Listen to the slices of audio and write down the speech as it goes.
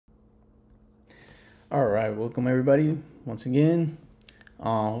All right, welcome everybody once again.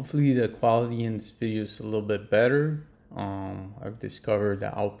 Hopefully the quality in this video is a little bit better. I've discovered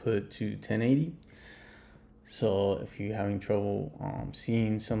the output to 1080. So if you're having trouble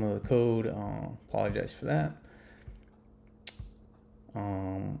seeing some of the code, apologize for that.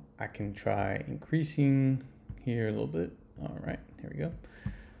 I can try increasing here a little bit. All right, here we go.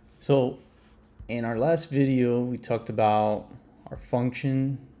 So in our last video, we talked about our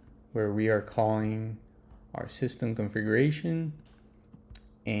function where we are calling our system configuration,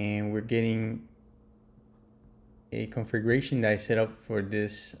 and we're getting a configuration that I set up for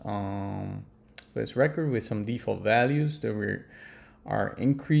this record with some default values that we are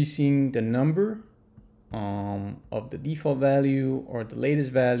increasing the number of the default value or the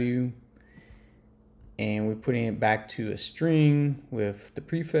latest value, and we're putting it back to a string with the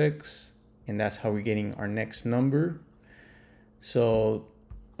prefix, and that's how we're getting our next number. So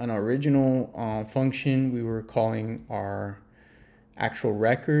an original function, we were calling our actual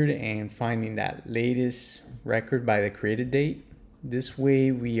record and finding that latest record by the created date. This way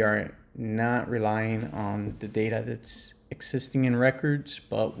we are not relying on the data that's existing in records,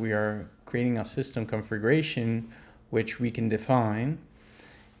 but we are creating a system configuration which we can define,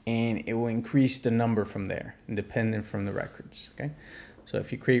 and it will increase the number from there, independent from the records. Okay, so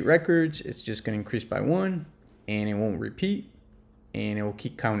if you create records, it's just going to increase by 1 and it won't repeat, and it will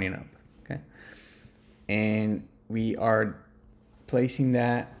keep counting up. Okay, and we are placing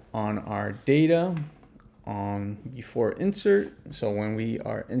that on our data on before insert. So when we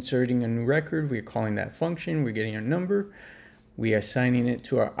are inserting a new record, we're calling that function, we're getting our number, we are assigning it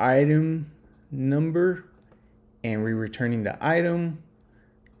to our item number, and we're returning the item,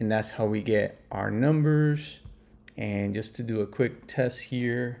 and that's how we get our numbers. And just to do a quick test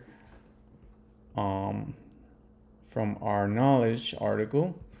here, from our knowledge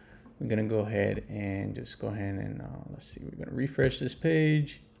article, we're gonna go ahead and let's see, we're gonna refresh this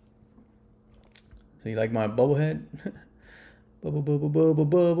page. So you like my bubble head? Bubble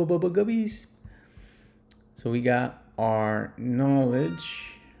gubbies. So we got our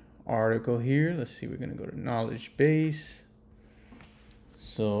knowledge article here. Let's see, we're gonna go to knowledge base.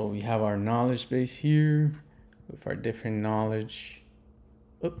 So we have our knowledge base here with our different knowledge.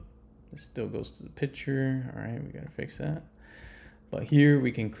 Oop. It still goes to the picture. All right, we gotta fix that. But here we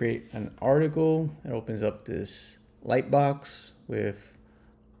can create an article. It opens up this light box with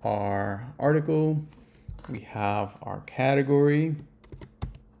our article. We have our category,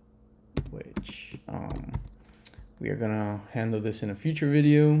 which we are gonna handle this in a future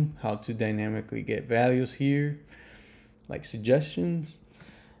video, how to dynamically get values here, like suggestions.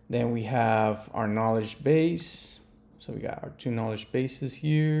 Then we have our knowledge base. So we got our 2 knowledge bases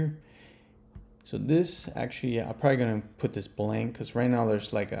here. So this actually, I'm probably gonna put this blank because right now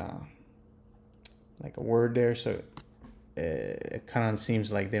there's like a word there, so it kind of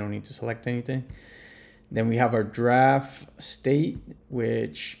seems like they don't need to select anything. Then we have our draft state,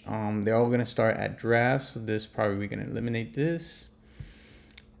 which they're all gonna start at draft. So this probably we're gonna eliminate this.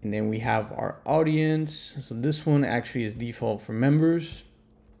 And then we have our audience. So this one actually is default for members,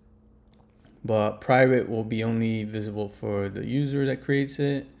 but private will be only visible for the user that creates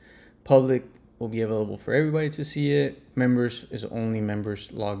it. Public will be available for everybody to see it. Members is only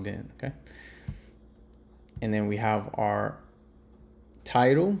members logged in, okay? And then we have our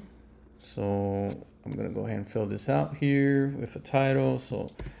title. So I'm gonna go ahead and fill this out here with a title. So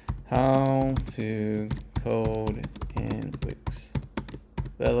how to code in Wix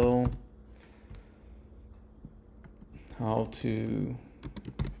Velo. How to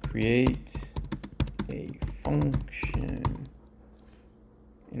create a function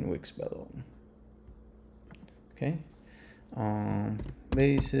in Wix Velo. Okay,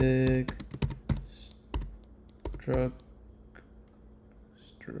 basic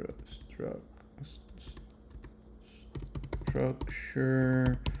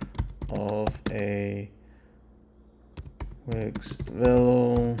structure of a Wix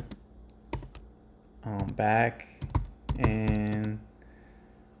Velo back and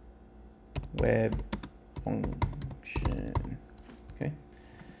web function. Okay,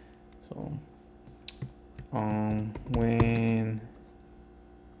 so when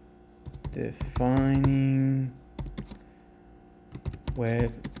defining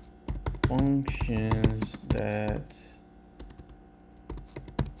web functions that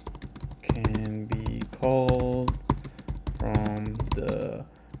can be called from the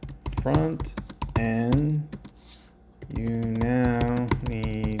front end, you now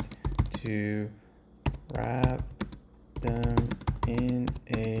need to wrap them in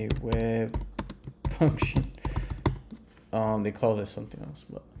a web function. They call this something else,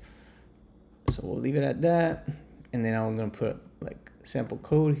 but So we'll leave it at that. And then I'm going to put like sample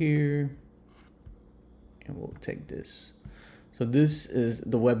code here. And we'll take this. So this is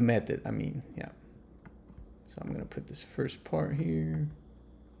the web method. I mean, yeah. So I'm going to put this first part here.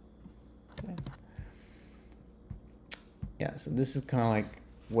 Okay. Yeah, so this is kind of like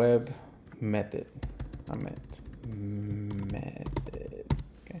web method. I meant method.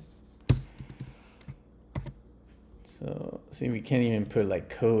 Okay. So see, we can't even put like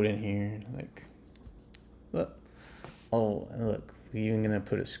code in here. Like, look. Oh, and look, we're even gonna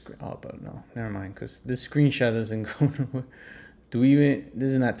put a screen. Oh, but no, never mind, because this screenshot doesn't go nowhere. Do we even?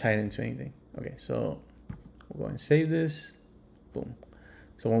 This is not tied into anything. Okay, so we'll go and save this. Boom.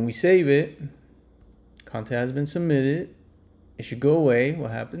 So when we save it, content has been submitted. It should go away. What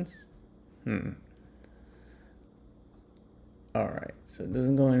happens? All right, so it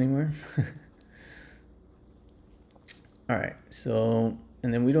doesn't go anywhere. All right, so,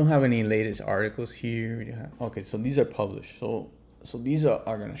 and then we don't have any latest articles here. We have, okay, so these are published. So these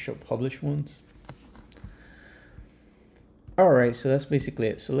are gonna show published ones. All right, so that's basically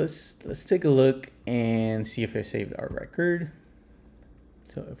it. So let's take a look and see if I saved our record.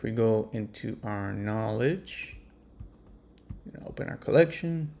 So if we go into our knowledge, open our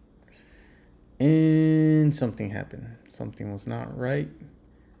collection, and something happened. Something was not right.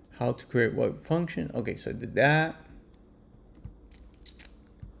 How to create what function? Okay, so I did that,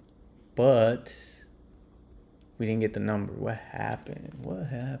 but we didn't get the number. What happened? What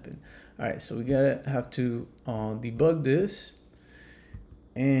happened? All right, so we have to debug this.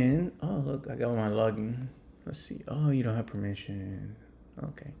 And oh, look, I got my login. Let's see. Oh, you don't have permission.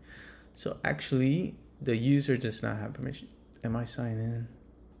 Okay, so actually the user does not have permission. Am I signed in?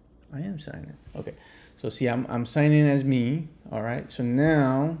 I am signed in. Okay, so see, I'm signing in as me. All right, so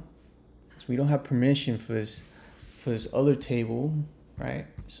now since we don't have permission for this other table, right?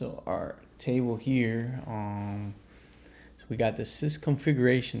 So our table here, so we got the sys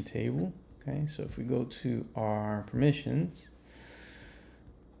configuration table. Okay, so if we go to our permissions,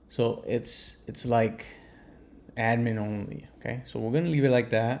 so it's like admin only. Okay, so we're gonna leave it like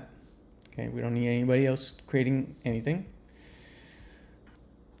that. Okay, we don't need anybody else creating anything.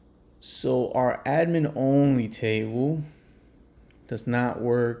 So our admin only table does not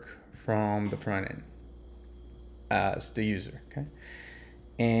work from the front end as the user. Okay,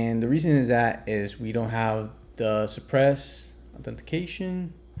 and the reason is that we don't have the suppress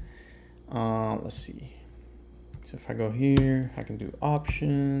authentication. Let's see. So if I go here, I can do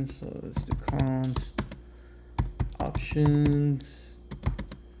options. So let's do const options,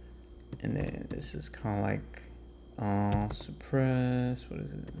 and then this is kind of like suppress. What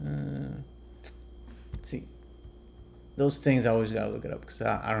is it? Let's see, those things I always gotta look it up because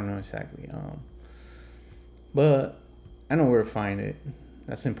I don't know exactly. But I know where to find it.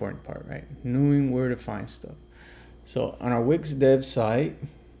 That's the important part, right? Knowing where to find stuff. So on our Wix dev site,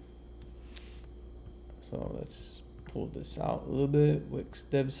 so let's pull this out a little bit. Wix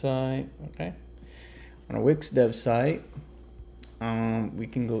dev site, okay. On our Wix dev site, we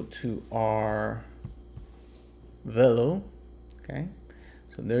can go to our Velo, okay.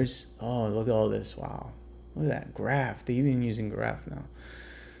 So there's, oh, look at all this. Wow, look at that graph. They're even using graph now.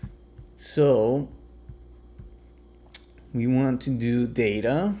 So we want to do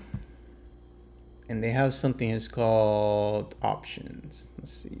data, and they have something that's called options.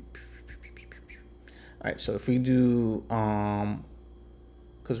 Let's see. All right, so if we do,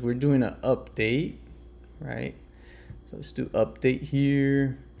 because we're doing an update, right? So let's do update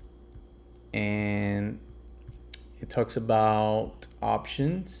here, and it talks about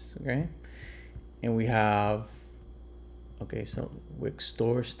options, okay? And we have, okay, so Wix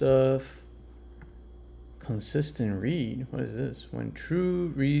store stuff, consistent read. What is this? When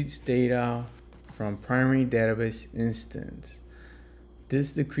true reads data from primary database instance,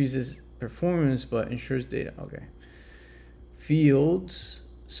 this decreases performance but ensures data. Okay. Fields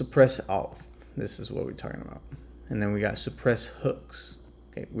suppress auth. This is what we're talking about. And then we got suppress hooks.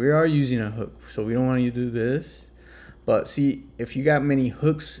 Okay, we are using a hook, so we don't want you to do this. But see, if you got many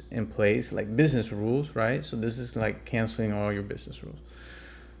hooks in place, like business rules, right? So this is like canceling all your business rules.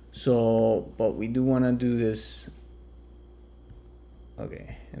 So, but we do want to do this.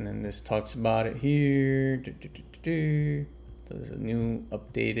 Okay, and then this talks about it here. So there's a new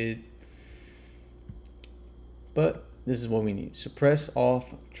updated. But this is what we need. Suppress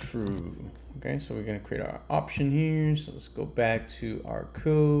auth true. Okay, so we're going to create our option here. So let's go back to our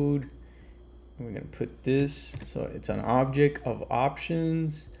code. We're going to put this. So it's an object of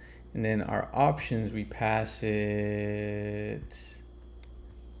options. And then our options, we pass it.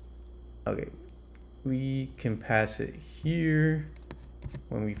 Okay, we can pass it here.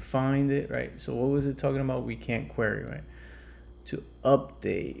 when we find it, right? So what was it talking about? We can't query, right? To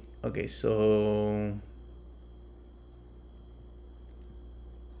update. Okay, so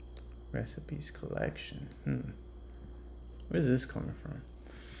recipes collection. Where's this coming from?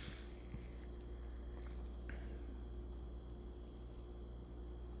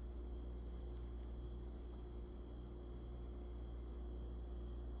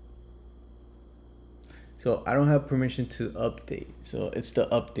 So I don't have permission to update. So it's the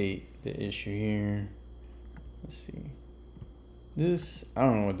update, the issue here. Let's see. This, I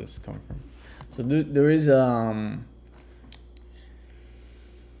don't know where this is coming from. So there is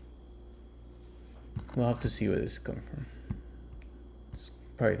we'll have to see where this is coming from. It's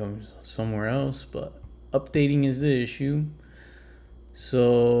probably comes somewhere else, but updating is the issue.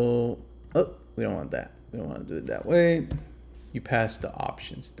 So, oh, we don't want that. We don't want to do it that way. You pass the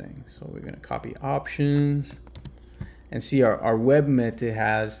options thing. So we're gonna copy options and see our web method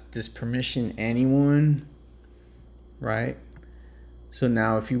has this permission anyone, right? So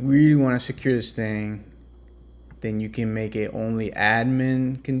now if you really want to secure this thing, then you can make it only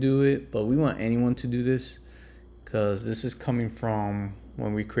admin can do it, but we want anyone to do this because this is coming from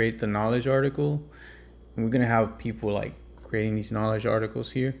when we create the knowledge article, and we're gonna have people like creating these knowledge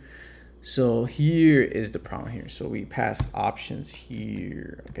articles here. So here is the problem here. So we pass options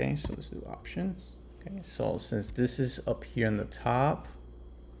here. Okay, so let's do options. Okay, so since this is up here in the top,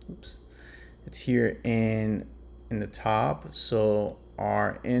 oops, it's here in the top. So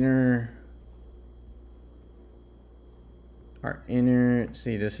our inner,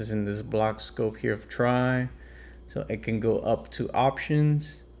 see, this is in this block scope here of try. So it can go up to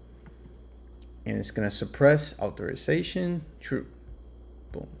options and it's gonna suppress authorization, true,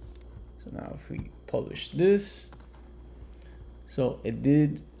 boom. So now if we publish this, so it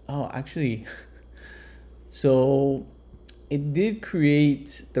did, oh, actually, so it did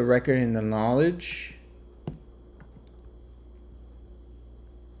create the record in the knowledge.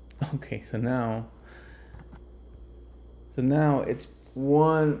 Okay, so now it's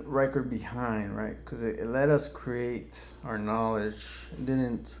one record behind, right? Because it let us create our knowledge. It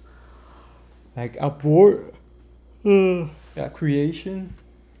didn't like abort that creation.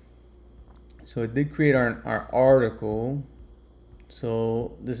 So it did create our article.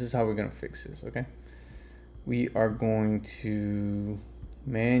 So this is how we're gonna fix this, okay? We are going to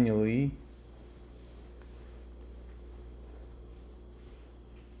manually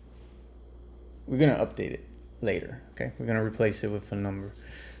we're gonna update it later, okay? We're gonna replace it with a number.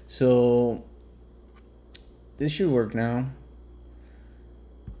 So this should work now.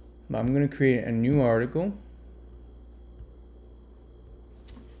 But I'm gonna create a new article.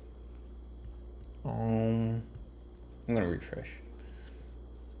 I'm gonna refresh.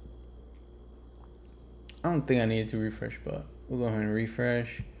 I don't think I needed to refresh, but we'll go ahead and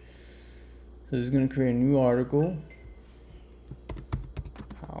refresh. So this is gonna create a new article.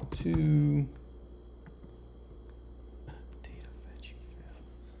 How to data fetching fail.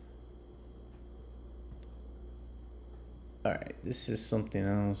 All right, this is something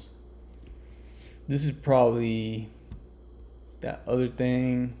else. This is probably that other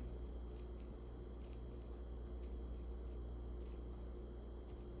thing.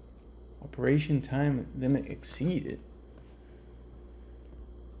 Operation time limit exceeded.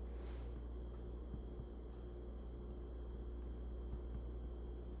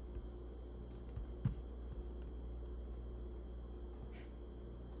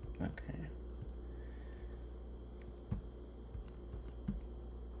 Okay.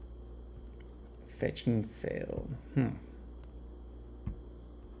 Fetching failed.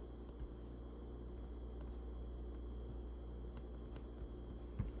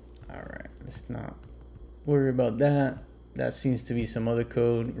 Alright, let's not worry about that. That seems to be some other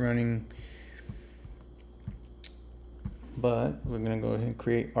code running. But we're gonna go ahead and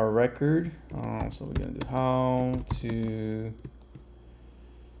create our record. So we're gonna do how to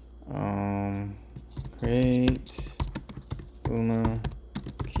create UMA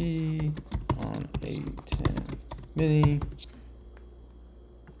key on A10 mini.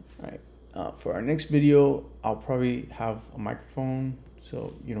 All right. For our next video, I'll probably have a microphone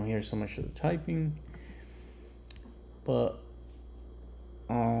so you don't hear so much of the typing. But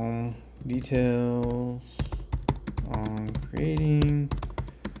details on creating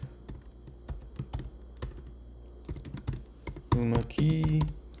UMA key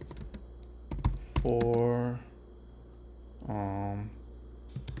for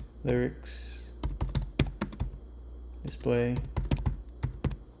lyrics display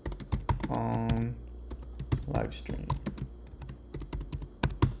on live stream.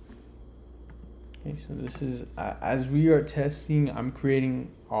 Okay, so this is, as we are testing, I'm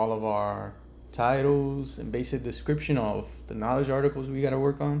creating all of our titles and basic description of the knowledge articles we got to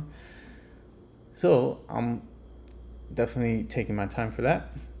work on. So I'm definitely taking my time for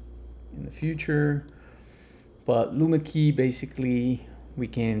that in the future. But Luma key, basically, we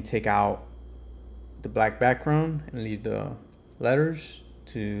can take out the black background and leave the letters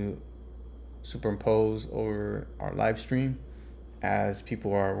to superimpose over our live stream as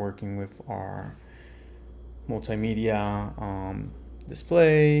people are working with our multimedia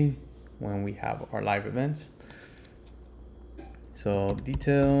display when we have our live events. So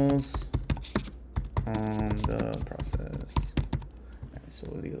details on the process. Right, so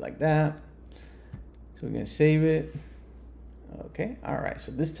we'll leave it like that. So we're gonna save it. Okay, all right,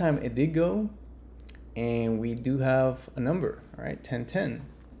 so this time it did go, and we do have a number, all right, 1010.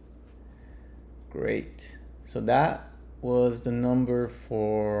 Great, so that was the number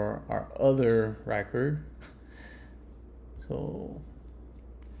for our other record. So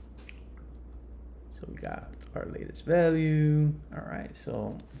we got our latest value. All right,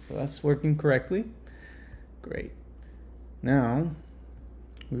 so that's working correctly. Great. Now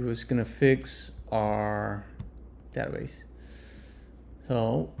we was gonna fix our database.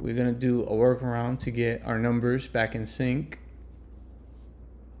 So we're gonna do a workaround to get our numbers back in sync.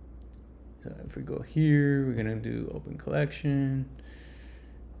 So if we go here, we're gonna do open collection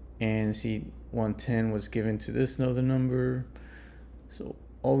and see 110 was given to this other number. So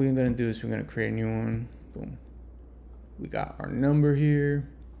all we're gonna do is we're gonna create a new one. Boom. We got our number here.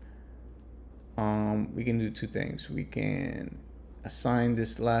 We can do two things. We can assign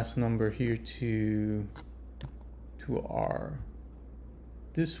this last number here to our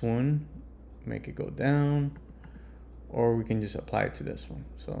this one, make it go down, or we can just apply it to this one.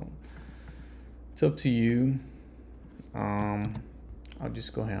 So it's up to you. I'll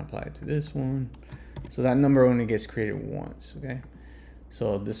just go ahead and apply it to this one. So that number only gets created once, okay?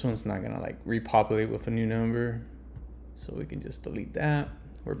 So this one's not gonna like repopulate with a new number. So we can just delete that.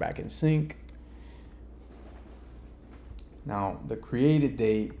 We're back in sync. Now the created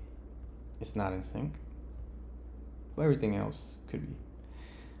date is not in sync, but everything else could be.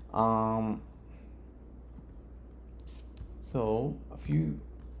 So a few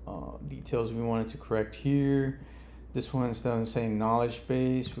details we wanted to correct here. This one, instead of saying knowledge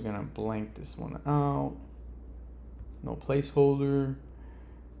base, we're gonna blank this one out. No placeholder.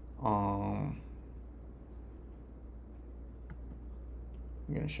 We're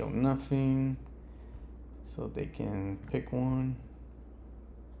gonna show nothing, so they can pick one.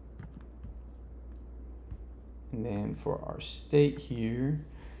 And then for our state here,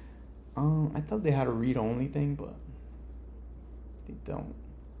 I thought they had a read-only thing, but they don't.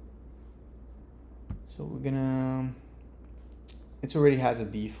 So we're gonna, it already has a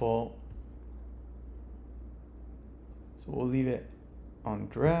default. So we'll leave it on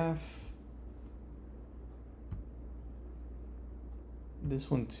draft. This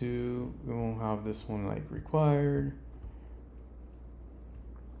one too, we won't have this one like required.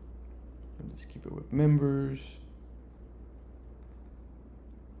 I'll just keep it with members.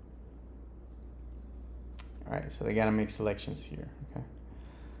 All right, so they gotta make selections here, okay?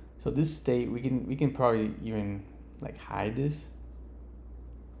 So this state, we can probably even like hide this,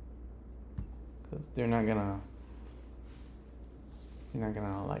 because they're not gonna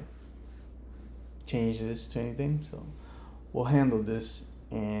like change this to anything. So we'll handle this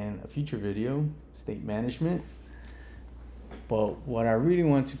in a future video, state management. But what I really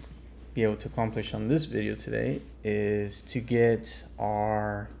want to be able to accomplish on this video today is to get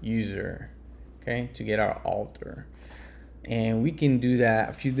our user, okay, to get our author. And we can do that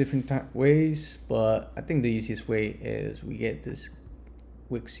a few different ways, but I think the easiest way is we get this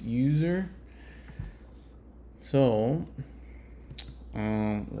Wix user. So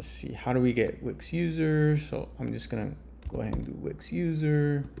let's see, how do we get Wix user? So I'm just gonna go ahead and do Wix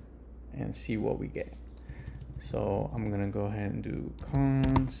user and see what we get. So I'm gonna go ahead and do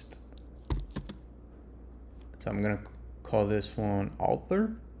const. So I'm gonna call this one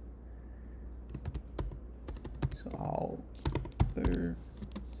author. So author,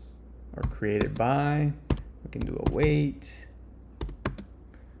 or created by. We can do await.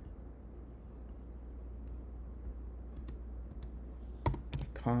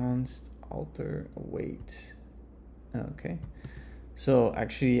 Const author await. Okay. So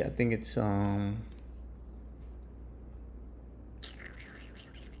actually, I think it's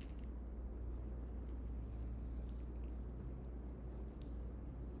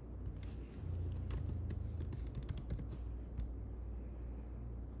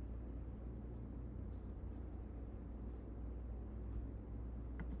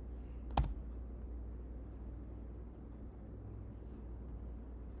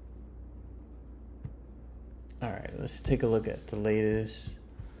All right, let's take a look at the latest.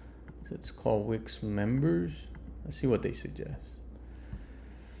 So it's called Wix members. Let's see what they suggest.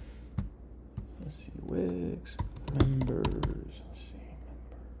 Let's see, Wix members. Let's see,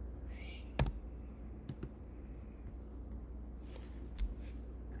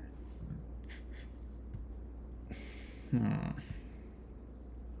 members.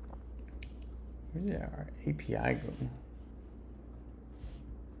 Where did our API go?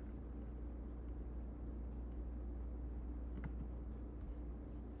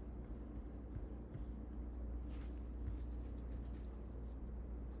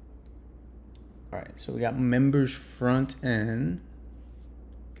 All right, so we got members front end.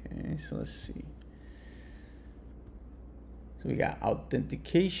 Okay, so let's see. So we got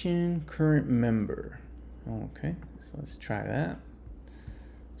authentication, current member. Okay, so let's try that.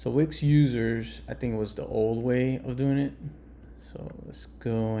 So Wix users, I think it was the old way of doing it. So let's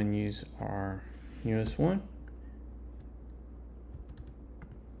go and use our newest one.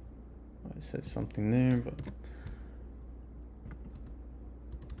 It said something there, but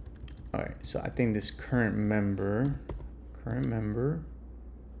all right, so I think this current member.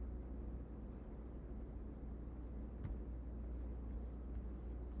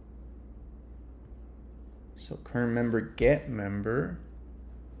 So current member, get member.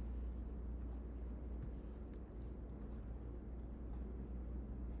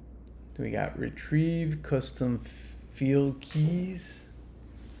 Then we got retrieve custom field keys.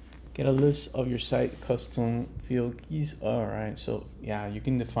 Get a list of your site custom field keys. All right, so yeah, you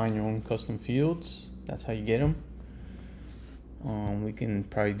can define your own custom fields. That's how you get them. We can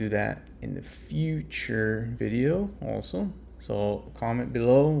probably do that in the future video also. So comment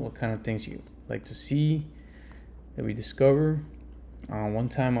below what kind of things you like to see that we discover. One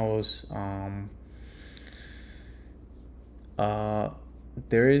time I was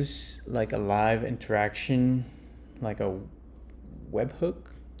there is like a live interaction, like a webhook,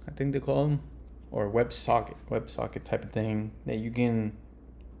 I think they call them, or WebSocket type of thing that you can,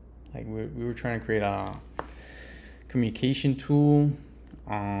 like we were trying to create a communication tool,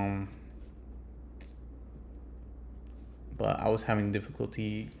 but I was having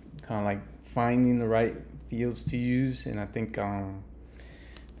difficulty kind of like finding the right fields to use, and I think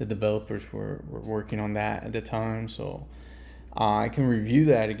the developers were working on that at the time, so I can review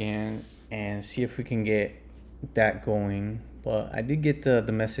that again and see if we can get that going. But I did get the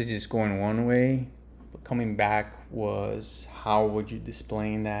messages going one way, but coming back was how would you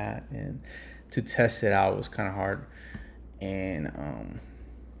displaying that, and to test it out was kind of hard. And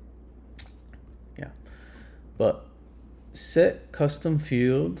yeah, but set custom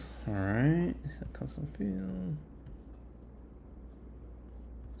field. All right, set custom field.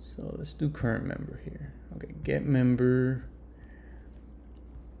 So let's do current member here. Okay, get member.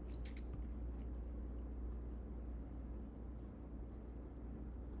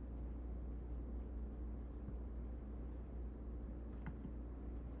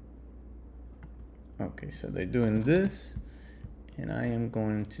 Okay, so they're doing this, and I am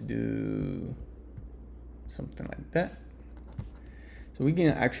going to do something like that. So we can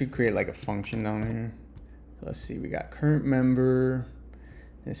actually create like a function down here. Let's see, we got current member.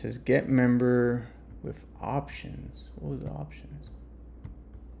 It says get member with options. What was the options?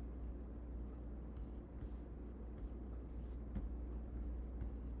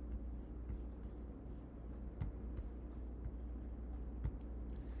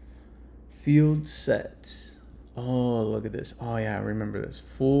 Field sets. Oh, look at this. Oh yeah, I remember this.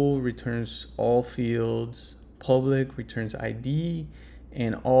 Full returns all fields. Public returns ID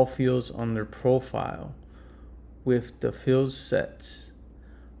and all fields under profile with the field sets.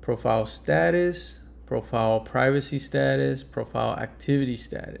 Profile status, profile privacy status, profile activity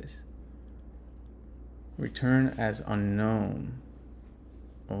status. Return as unknown.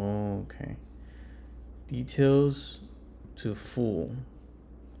 Okay. Details to full.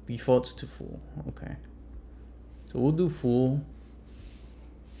 Defaults to full. Okay. So we'll do full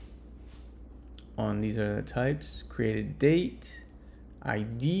on these are the types. Created date,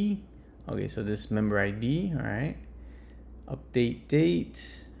 ID. Okay, so this member ID, all right. Update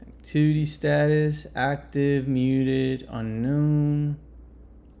date, activity status, active, muted, unknown.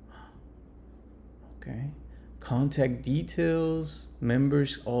 Okay. Contact details,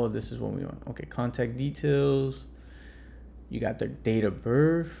 members. Oh, this is what we want. Okay, contact details. You got their date of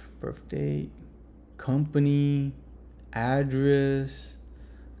birth, birth date, company, address,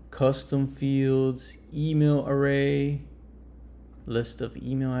 custom fields, email array, list of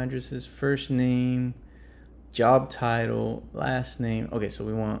email addresses, first name, job title, last name. Okay, so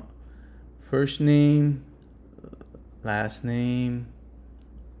we want first name, last name.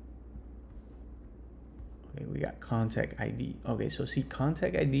 Okay, we got contact ID. Okay, so see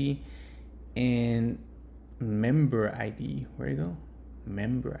contact ID and member ID. Where do you go?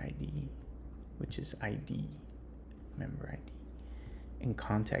 Member ID, which is ID, member ID, and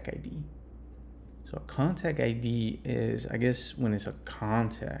contact ID. So a contact ID is, I guess, when it's a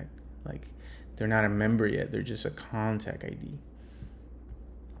contact, like they're not a member yet, they're just a contact ID.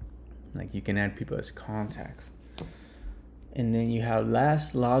 Like you can add people as contacts. And then you have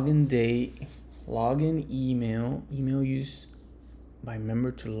last login date, login email, email used by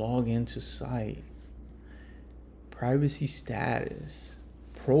member to log into site, privacy status,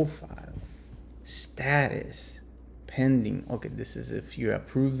 profile, status, pending. Okay, this is if you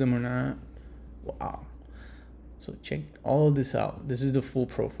approve them or not. Wow. So check all of this out. This is the full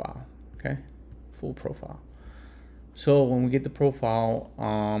profile. Okay, full profile. So when we get the profile,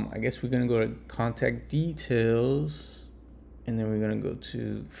 I guess we're gonna go to contact details, and then we're gonna go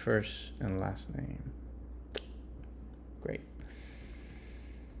to first and last name. Great.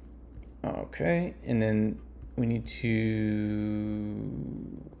 Okay, and then we need to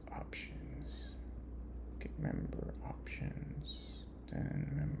options. Get member options, then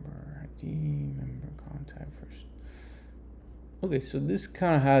member ID, member contact first. Okay, so this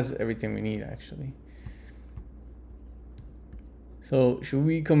kind of has everything we need actually. So should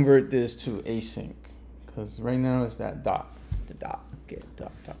we convert this to async? Because right now it's that dot, the dot, get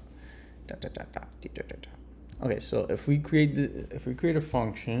dot, dot, dot, dot, dot, dot, dot, dot, dot. Okay, so if we create a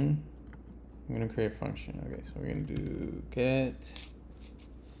function, I'm gonna create a function. Okay, so we're gonna do get.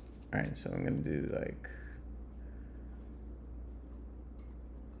 All right, so I'm gonna do like.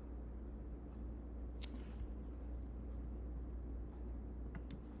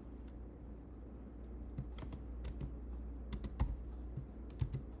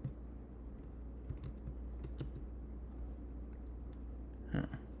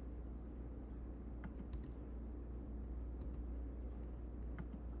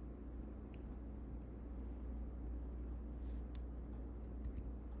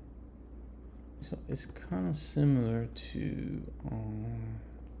 So it's kind of similar to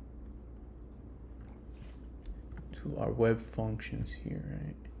our web functions here,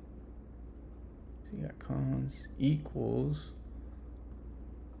 right? So you got cons equals.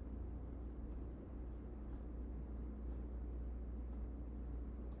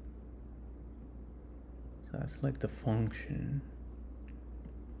 So that's like the function.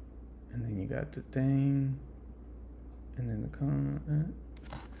 And then you got the thing. And then the con.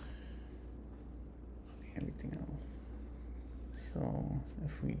 Everything else. So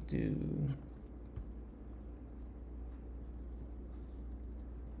if we do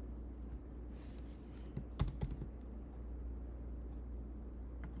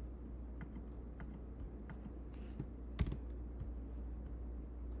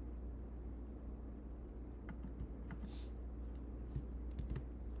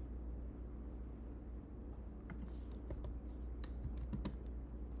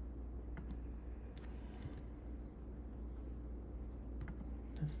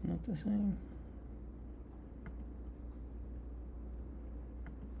that's not the same.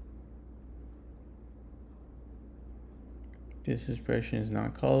 This expression is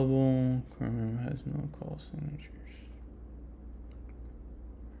not callable. Current member has no call signatures.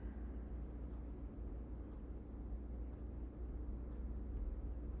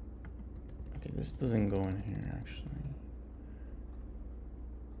 Okay, this doesn't go in here actually.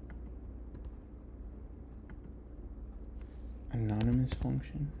 Anonymous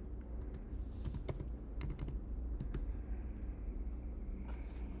function.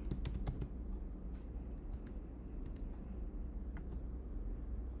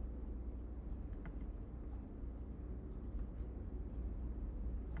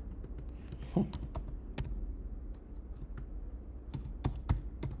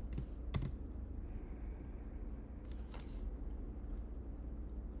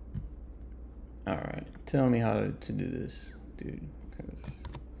 All right, tell me how to do this, dude.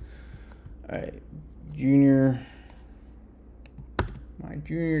 All right, my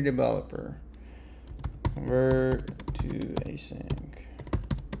junior developer, convert to async.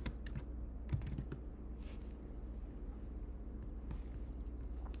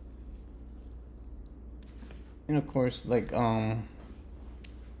 And of course, like, we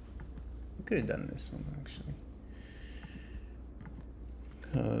could have done this one actually,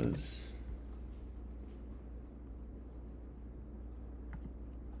 because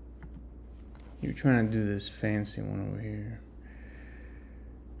you're trying to do this fancy one over here.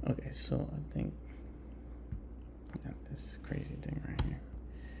 Okay, so I think I got this crazy thing right here.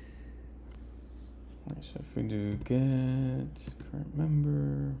 All right, so if we do get current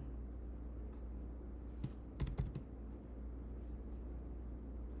member,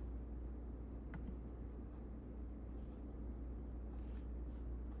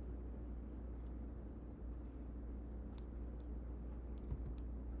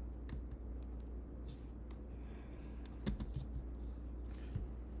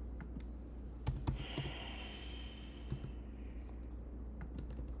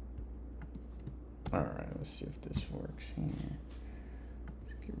 right, let's see if this works here.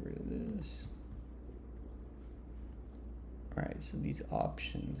 Let's get rid of this. All right, so these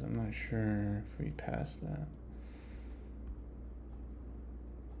options, I'm not sure if we passed that.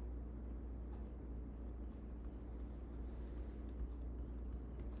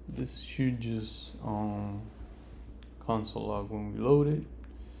 This should just console log when we load it.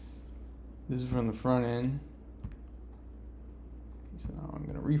 This is from the front end. So now I'm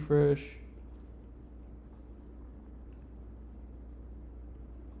gonna refresh.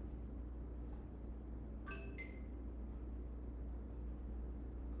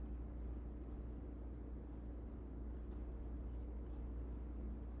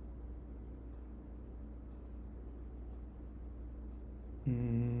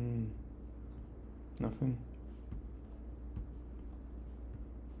 Nothing.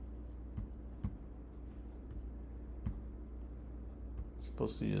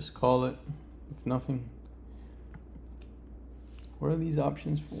 Supposed to just call it if nothing. What are these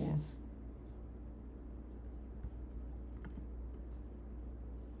options for?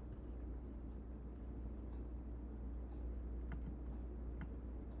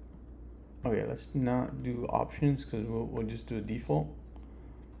 Okay, let's not do options because we'll just do a default.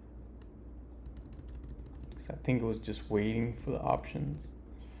 I think it was just waiting for the options.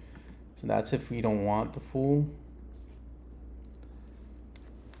 So that's if we don't want the full.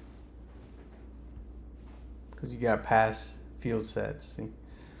 Because you got pass field sets. See?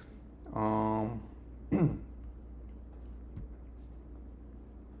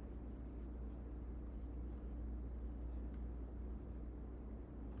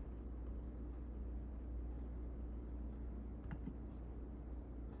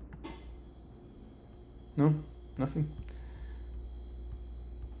 No, nothing.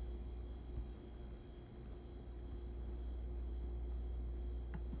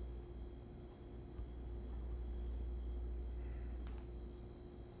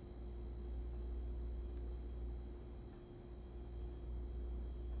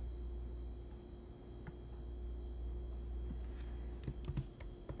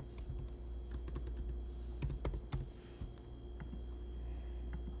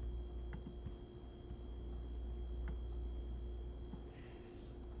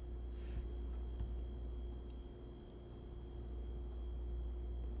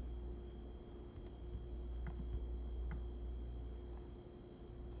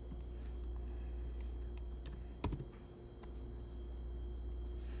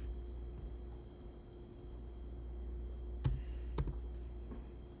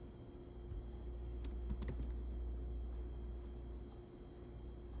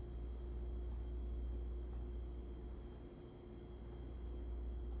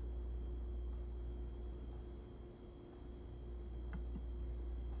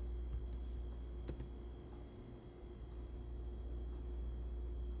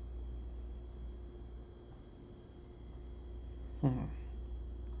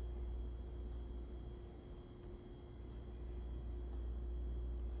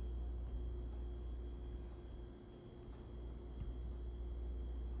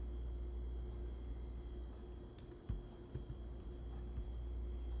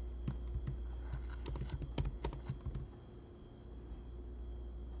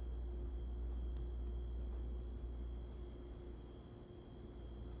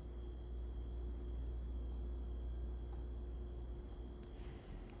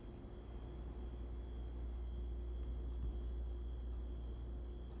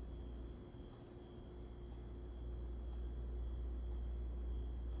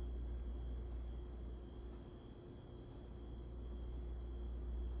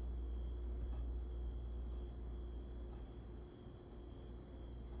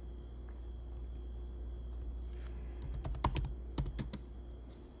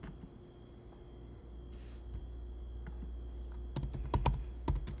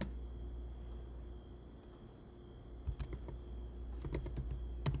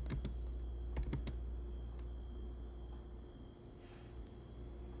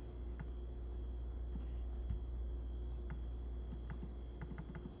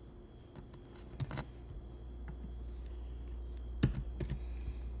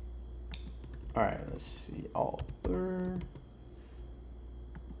 All right, let's see. Author.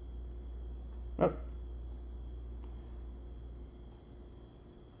 Oh.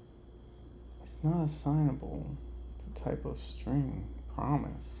 It's not assignable to type of string.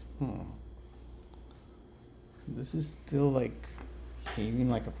 Promise. So this is still like behaving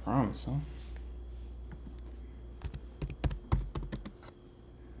like a promise, huh?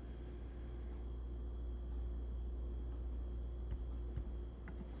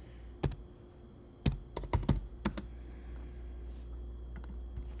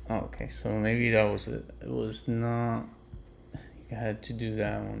 Oh, okay, so maybe that was it. It was not. You had to do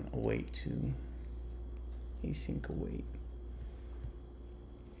that one await to async await.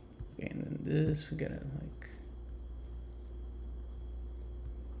 Okay, and then this we gotta like.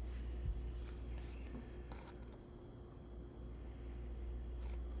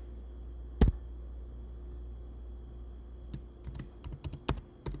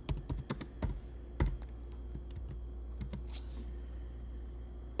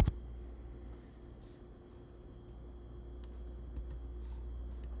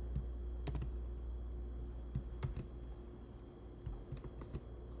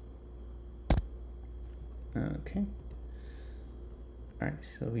 Okay. All right,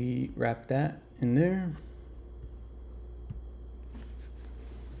 so we wrap that in there.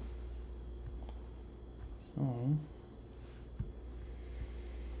 So.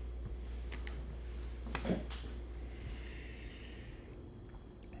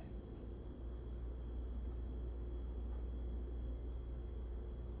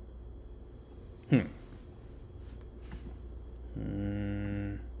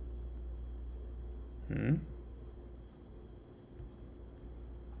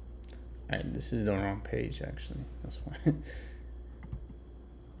 Alright, this is the wrong page actually. That's why.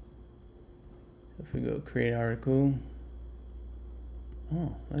 If we go create article.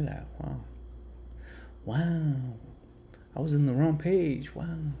 Oh, look at that. Wow. Wow. I was in the wrong page. Wow.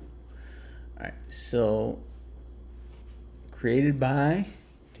 Alright, so created by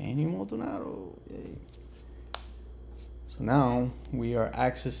Daniel Maldonado. Yay. So now we are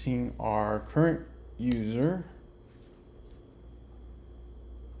accessing our current user.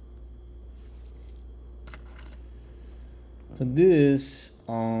 So this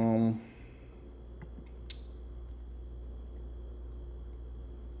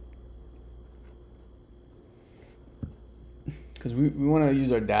because we want to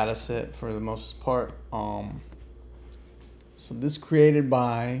use our data set for the most part. So this created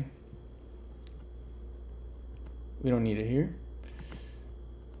by, we don't need it here,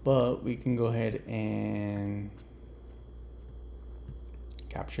 but we can go ahead and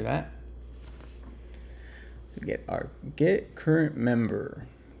capture that. Get our get current member.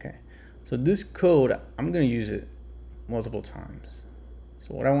 Okay, so this code, I'm going to use it multiple times.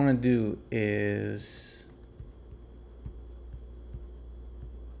 So what I want to do is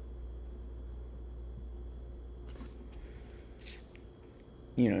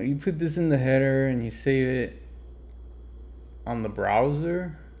you put this in the header and you save it on the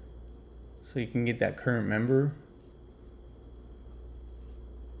browser so you can get that current member,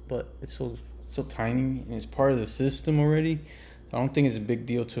 but it's so tiny and it's part of the system already. I don't think it's a big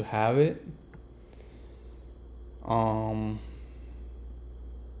deal to have it.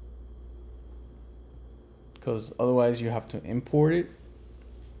 Because otherwise you have to import it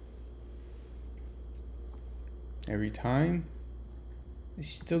every time. You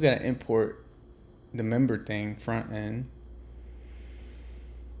still gotta import the member thing front end.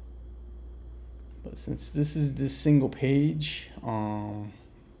 But since this is this single page,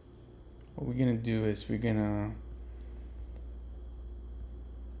 what we're gonna do is we're gonna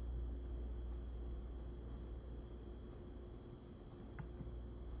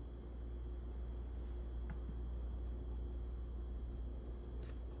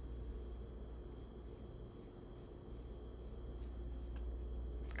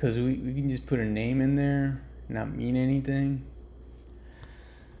because we can just put a name in there, not mean anything.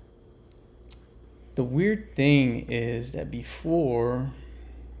 The weird thing is that before,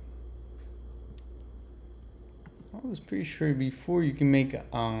 I was pretty sure before you can make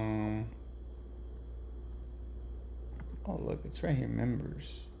oh look, it's right here,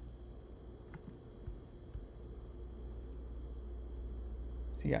 members.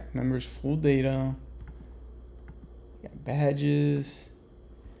 So you got members full data, you got badges,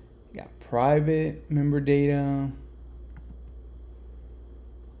 you got private member data,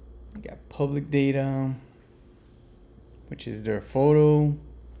 you got public data, which is their photo,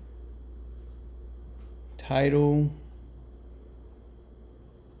 title,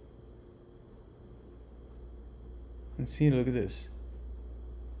 and see, look at this.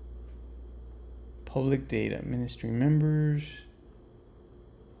 Public data, ministry members.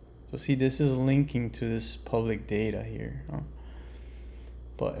 So see, this is linking to this public data here. Huh?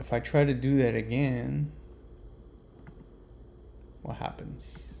 But if I try to do that again, what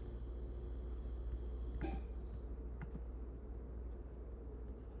happens?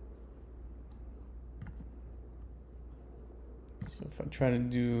 So if I try to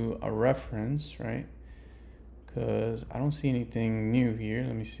do a reference, right? Because I don't see anything new here.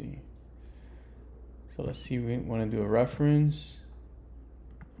 Let me see. So let's see, we want to do a reference.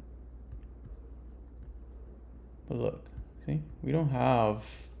 But look, see, we don't have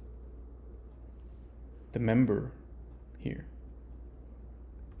the member here.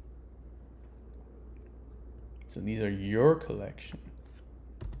 So these are your collection.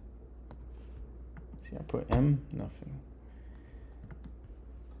 See, I put M, nothing.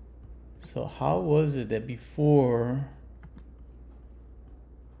 So how was it that before,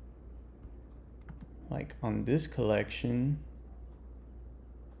 like on this collection,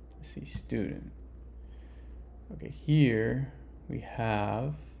 let's see, student. Okay, here we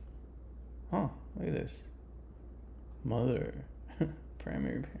have, oh, look at this. Mother,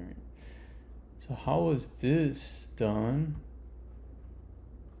 primary parent. So how was this done?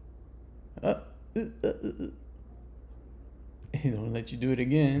 It don't let you do it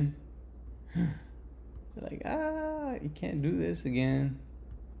again. Like, you can't do this again.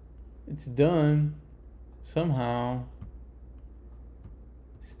 It's done somehow.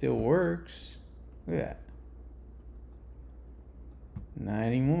 Still works. Look at that. Not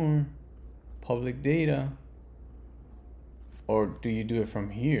anymore. Public data. Or do you do it from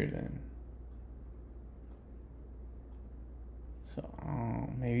here then? So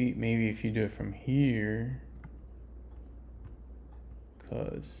maybe if you do it from here,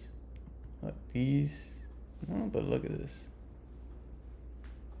 cause look, these, no, but look at this.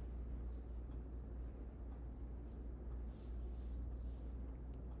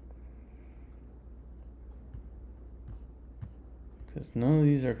 Because none of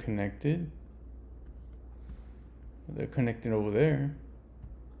these are connected. They're connected over there.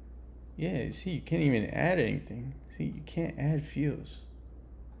 Yeah, see, you can't even add anything. See, you can't add fields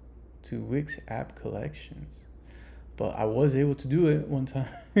to Wix app collections. But I was able to do it one time.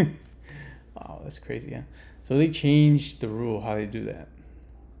 Oh, that's crazy, yeah. So they changed the rule how they do that.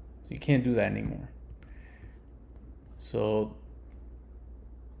 So you can't do that anymore. So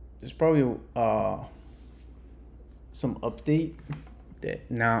there's probably some update that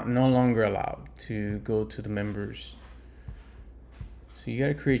now no longer allowed to go to the members. So you got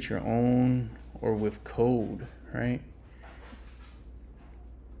to create your own or with code, right?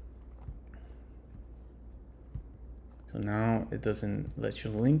 So now it doesn't let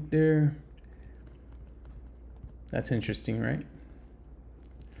you link there. That's interesting, right?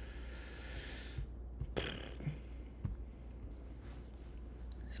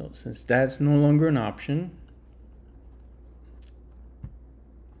 So since that's no longer an option,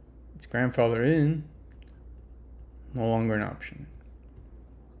 it's grandfather in, no longer an option.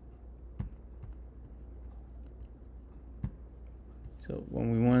 So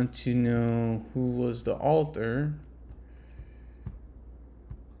when we want to know who was the author,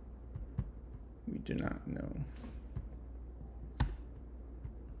 we do not know.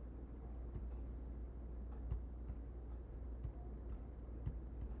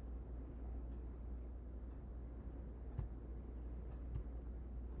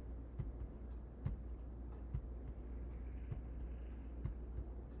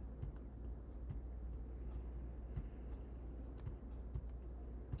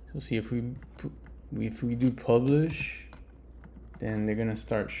 So see if we do publish, then they're gonna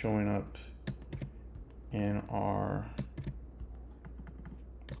start showing up in our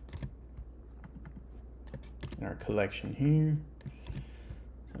collection here.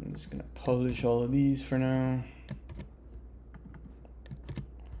 So I'm just gonna publish all of these for now.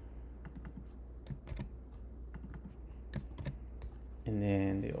 And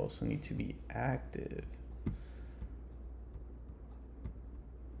then they also need to be active.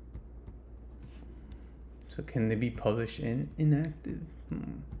 So can they be published in inactive?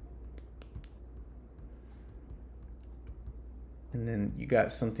 And then you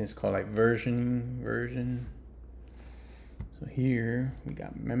got something that's called like version. So here we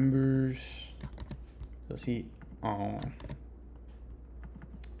got members. So see, how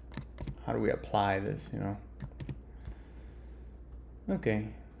do we apply this, you know? Okay.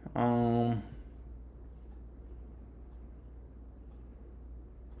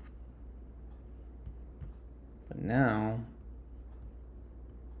 But now,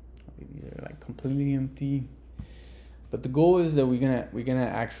 these are like completely empty. But the goal is that we're gonna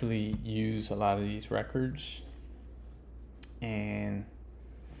actually use a lot of these records, and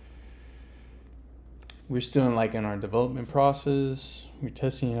we're still in our development process. We're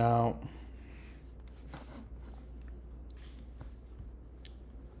testing it out.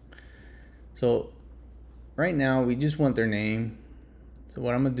 So right now we just want their name. So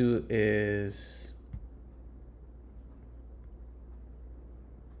what I'm gonna do is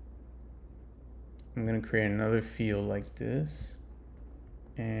I'm gonna create another field like this,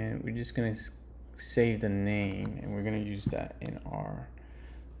 and we're just gonna save the name, and we're gonna use that in our,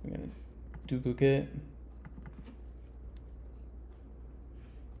 we're gonna duplicate,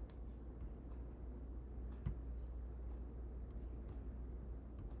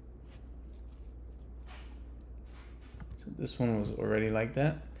 this one was already like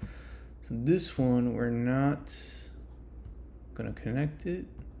that. So this one, we're not gonna connect it,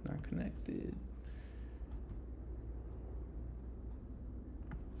 not connected.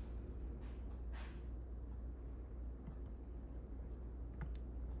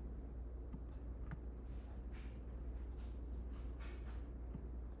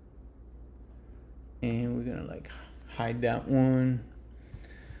 And we're gonna like hide that one.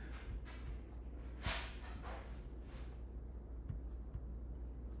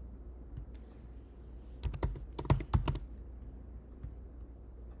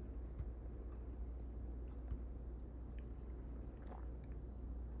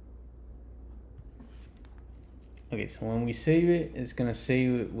 Okay, so when we save it, it's gonna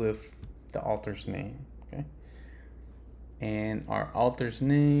save it with the author's name, okay? And our author's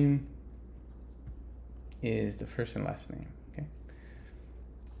name is the first and last name, okay?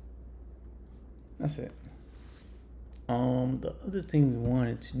 That's it. The other thing we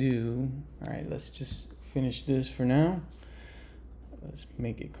wanted to do, all right, let's just finish this for now. Let's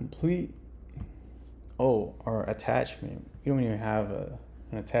make it complete. Oh, our attachment. We don't even have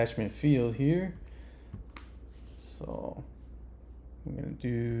an attachment field here. So I'm gonna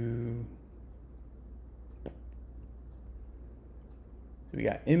do, so we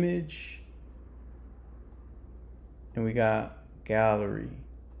got image and we got gallery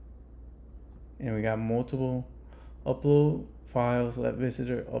and we got multiple upload files, let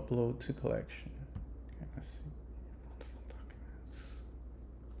visitor upload to collection. Okay, let's see. Documents.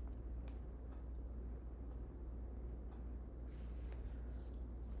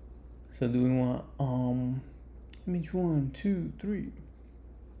 So do we want image 1, 2, 3?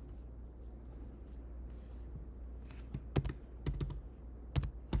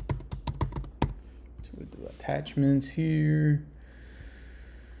 So we do attachments here.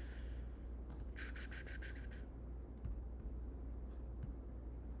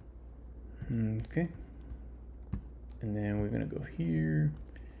 Okay. And then we're gonna go here,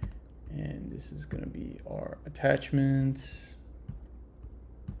 and this is gonna be our attachments.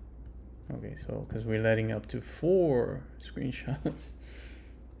 Okay, so because we're letting up to 4 screenshots.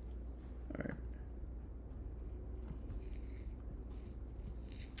 All right.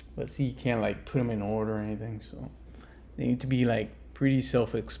 But see, you can't like put them in order or anything, so they need to be like pretty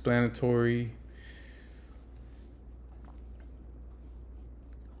self-explanatory.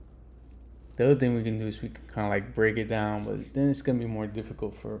 The other thing we can do is we can kind of like break it down, but then it's gonna be more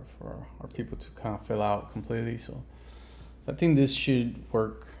difficult for our people to kind of fill out completely. So I think this should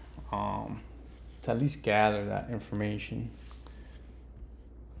work. To at least gather that information,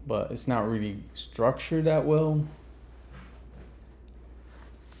 but it's not really structured that well.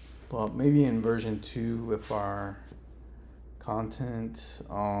 But maybe in version 2 with our content,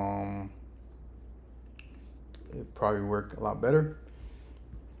 it probably work a lot better.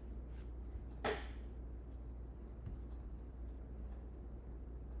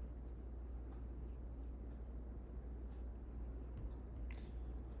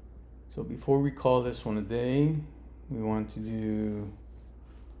 So before we call this one a day, we want to do,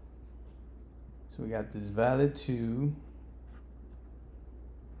 so we got this valid 2.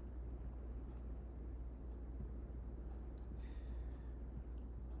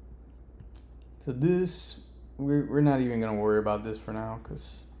 So this, we're not even gonna worry about this for now,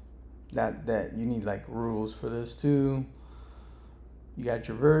 because that you need like rules for this too. You got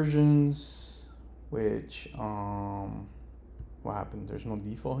your versions, which what happened? There's no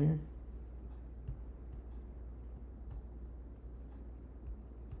default here.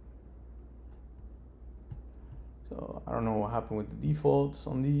 So I don't know what happened with the defaults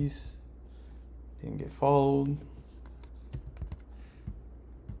on these. Didn't get followed.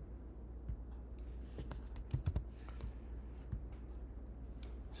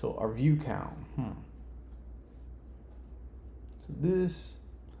 So our view count. So this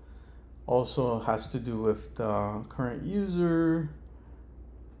also has to do with the current user.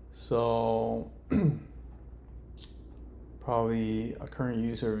 So probably a current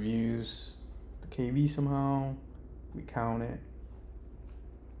user views the KB somehow. We count it.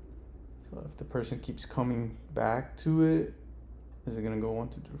 So if the person keeps coming back to it, is it gonna go 1,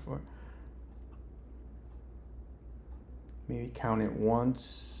 2, 3, 4? Maybe count it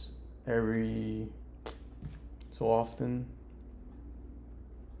once every so often.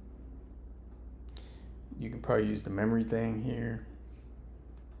 You can probably use the memory thing here.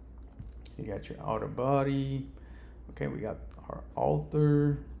 You got your outer body. Okay, we got our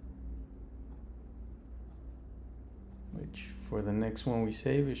author, which for the next one we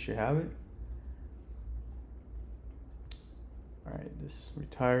save, it should have it. All right, this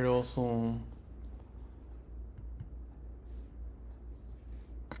retired also.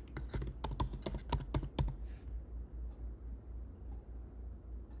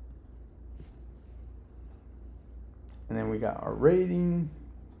 And then we got our rating.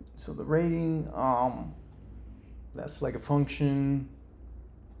 So the rating, that's like a function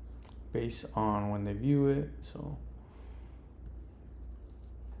based on when they view it. So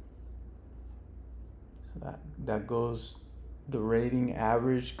that goes, the rating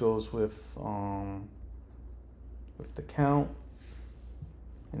average goes with the count.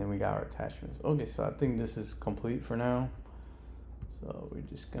 And then we got our attachments. Okay, so I think this is complete for now. So we're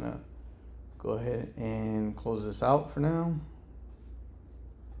just gonna go ahead and close this out for now.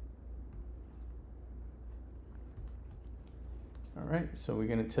 All right, so we're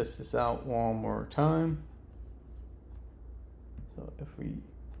gonna test this out one more time. So if we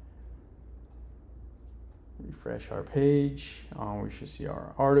refresh our page, we should see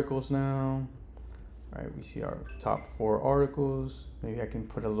our articles now. All right, we see our top 4 articles. Maybe I can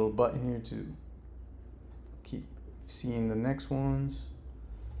put a little button here to keep seeing the next ones.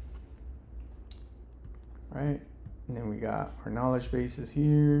 All right, and then we got our knowledge bases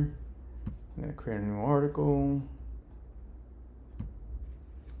here. I'm gonna create a new article.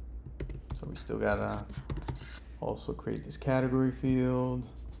 So we still gotta also create this category field.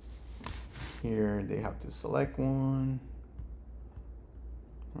 Here they have to select one.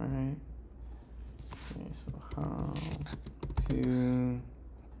 All right. Okay, so how to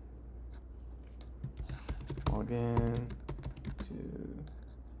log in to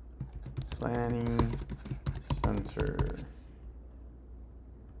planning center.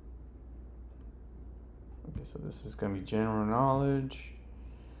 Okay, so this is going to be general knowledge.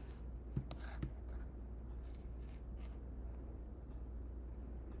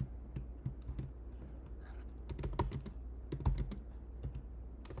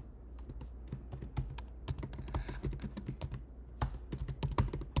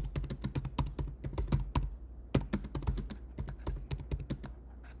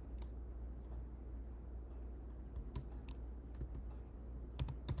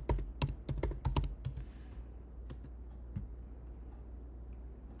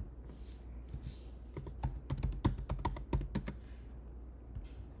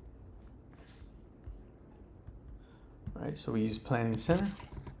 All right, so we use Planning Center.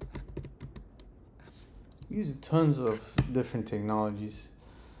 We use tons of different technologies.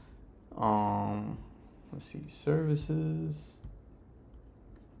 Let's see, services.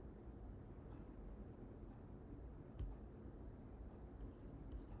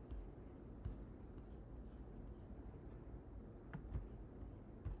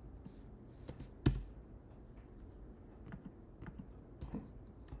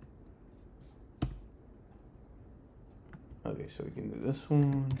 Okay, so we can do this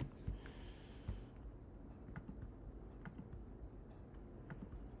one.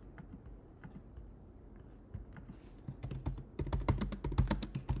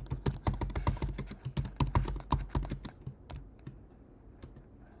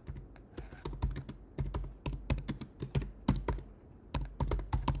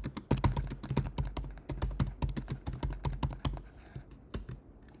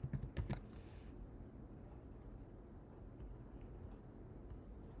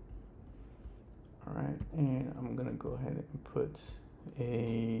 All right, and I'm gonna go ahead and put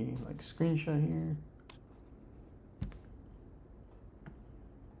a screenshot here.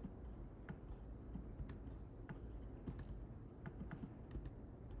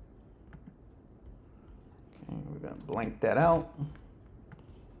 Okay, we're gonna blank that out.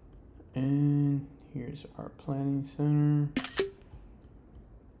 And here's our planning center.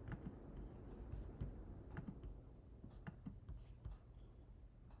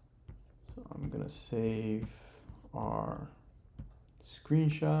 So I'm gonna save our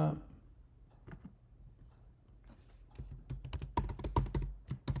screenshot.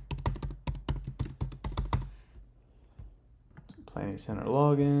 Planning Center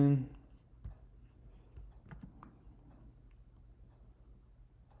login.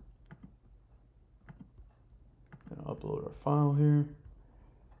 Gonna upload our file here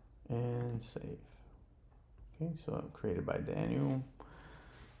and save. Okay, so created by Daniel.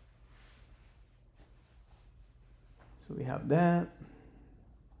 So we have that.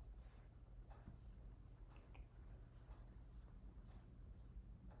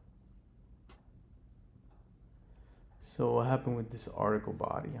 So what happened with this article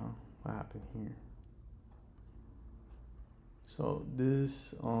body, huh? What happened here? So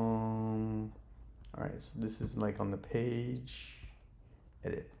this, all right, so this is like on the page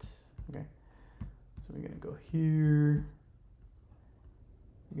edit, okay? So we're gonna go here.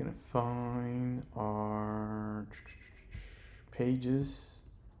 We're gonna find our pages.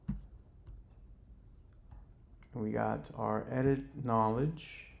 And we got our edit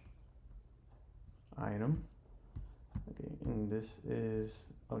knowledge item. Okay, and this is,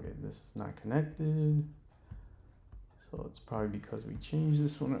 okay, this is not connected. So it's probably because we changed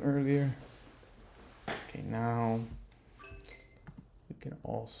this one earlier. Okay, now we can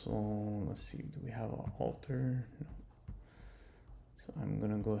also, let's see, do we have an alter? No. So I'm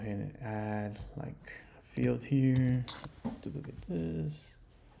gonna go ahead and add like a field here. Let's duplicate this.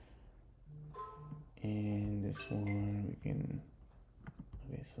 And this one we can,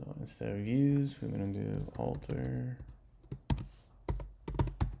 okay, so instead of views, we're gonna do alter.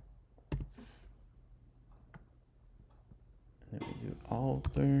 And then we do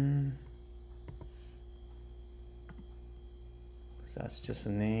alter. Because that's just a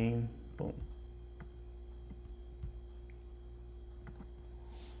name, boom.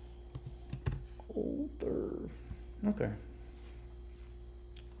 Alter, okay.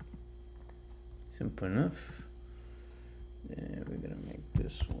 Simple enough. And we're gonna make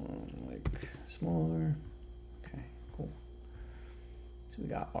this one like smaller. Okay, cool. So we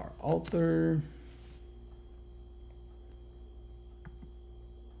got our alter.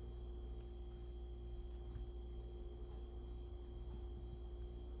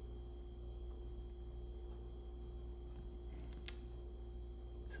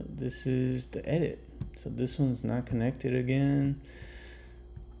 So this is the edit. So this one's not connected again.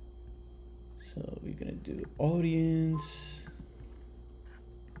 So we're gonna do audience.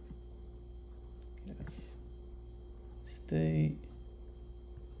 Yes. State.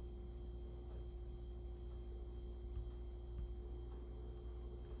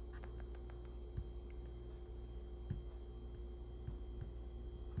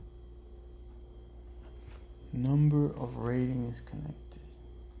 Number of rating is connected.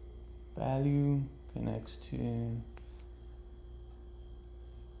 Value connects to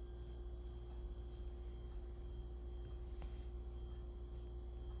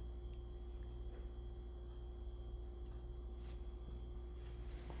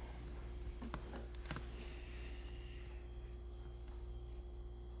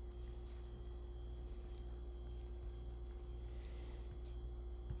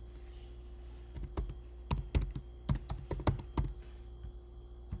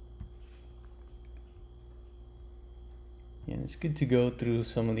and it's good to go through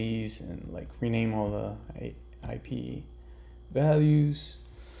some of these and like rename all the IP values.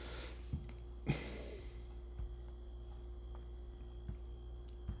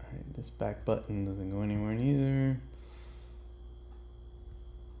 Alright, this back button doesn't go anywhere neither.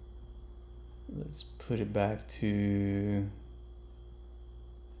 Let's put it back to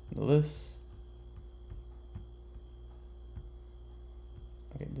the list.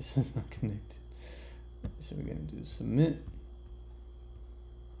 Okay, this is not connected. So we're gonna do submit.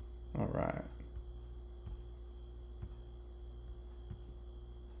 All right.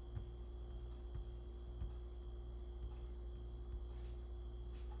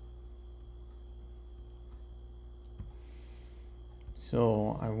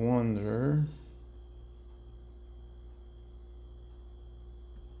 So I wonder,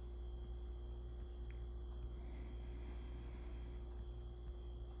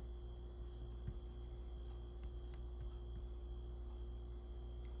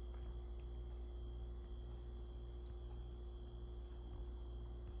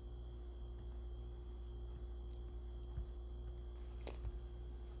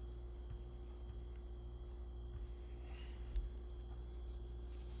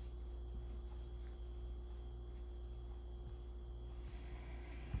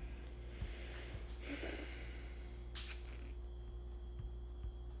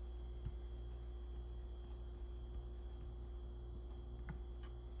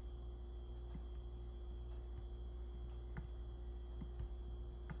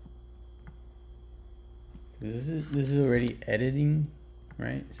 this is already editing,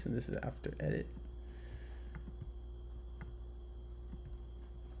 right? So this is after edit.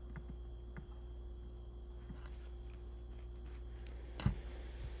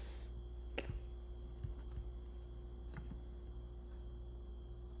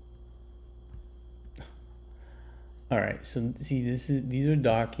 All right, so see, these are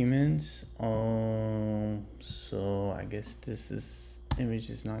documents. So I guess this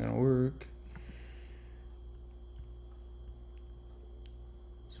image is not gonna work.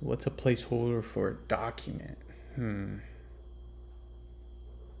 So what's a placeholder for a document?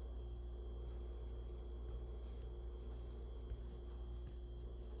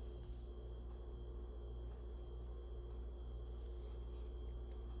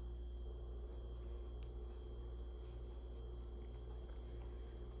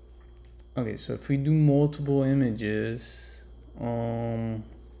 Okay, so if we do multiple images,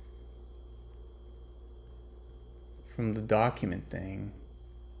 from the document thing.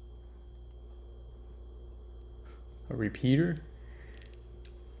 A repeater?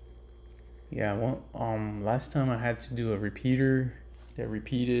 Yeah, well, last time I had to do a repeater that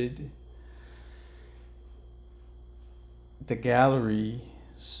repeated the gallery,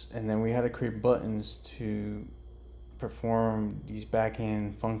 and then we had to create buttons to perform these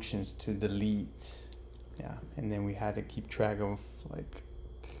backend functions to delete. Yeah, and then we had to keep track of like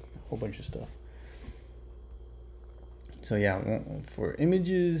a whole bunch of stuff. So yeah, for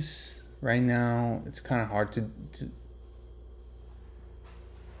images right now, it's kind of hard to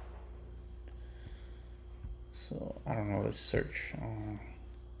so I don't know, let's search.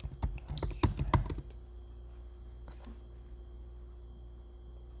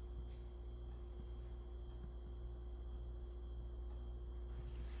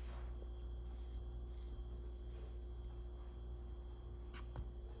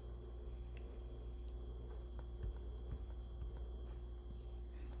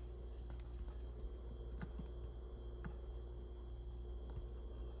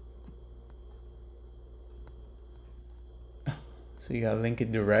 So you gotta link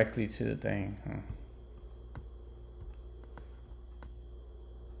it directly to the thing, huh?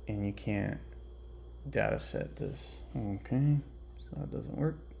 And you can't data set this. Okay, so that doesn't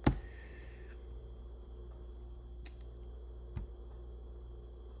work.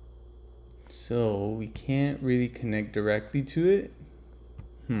 So we can't really connect directly to it.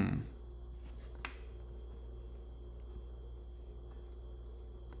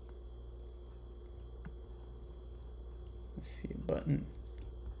 Let's see a button.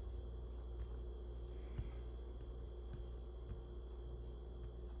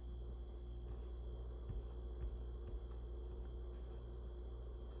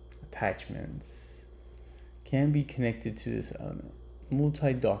 Attachments can be connected to this element.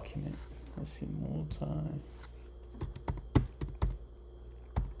 Multi-document. Let's see, multi.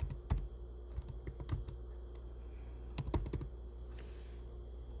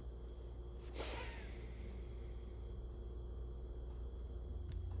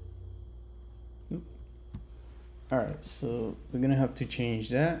 All right, so we're gonna have to change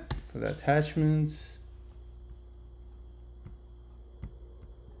that for the attachments.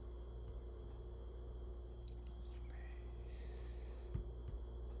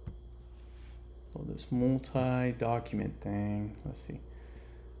 So this multi-document thing, let's see.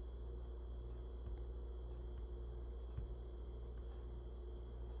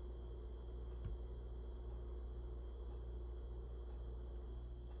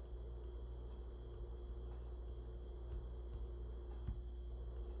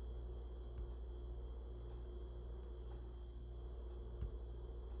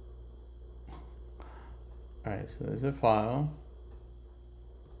 All right, so there's a file.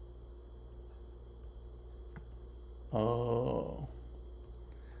 Oh.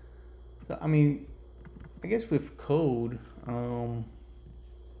 So, I mean, I guess with code,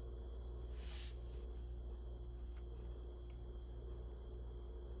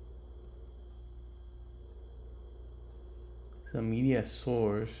 the media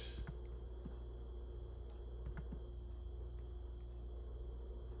source.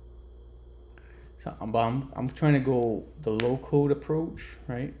 So I'm trying to go the low code approach,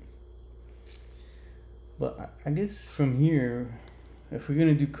 right? But I guess from here, if we're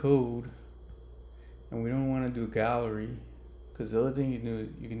gonna do code and we don't want to do a gallery, because the other thing you do is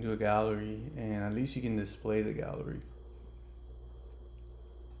you can do a gallery and at least you can display the gallery.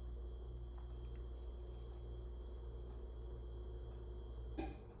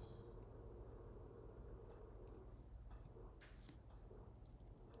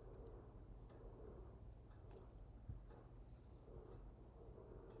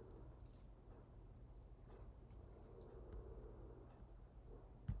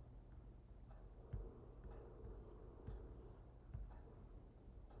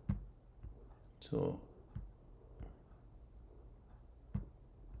 So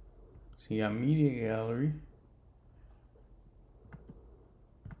you got media gallery.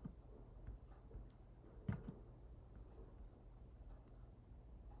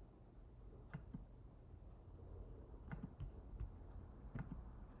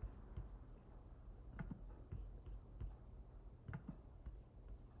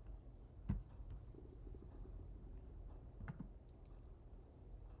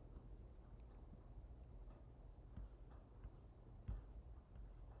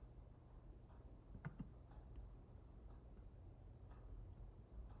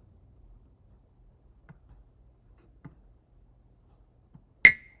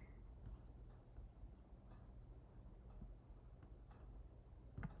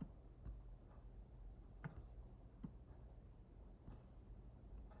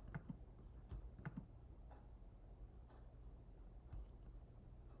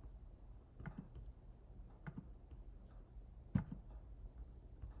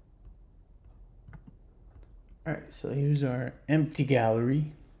 All right, so here's our empty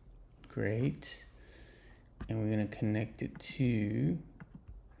gallery. Great. And we're going to connect it to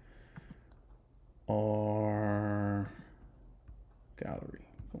our gallery.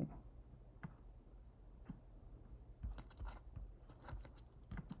 Boom.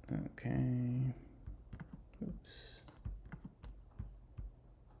 Okay. Oops.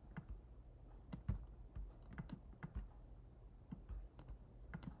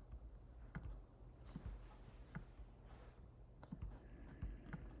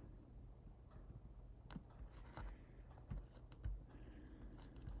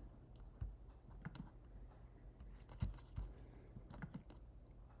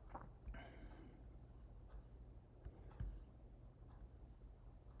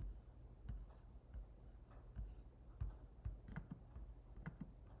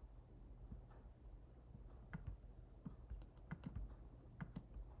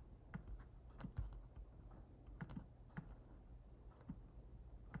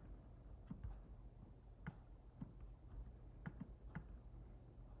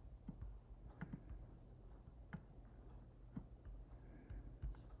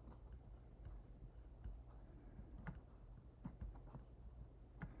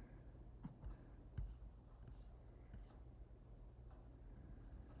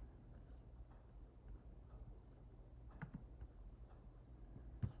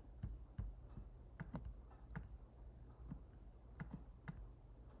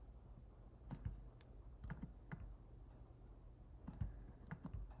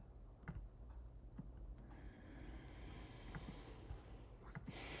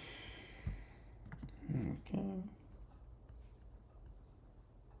 Okay.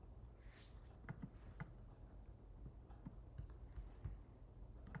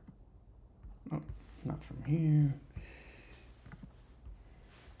 Oh, not from here.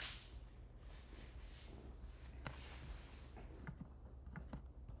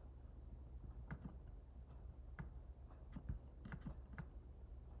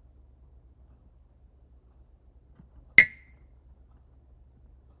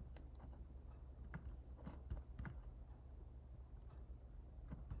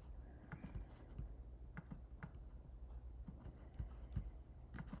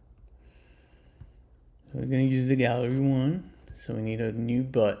 So we're going to use the gallery one. So we need a new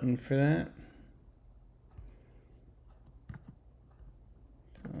button for that.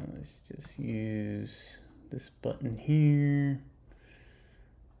 So let's just use this button here.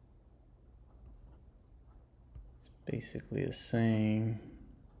 It's basically the same.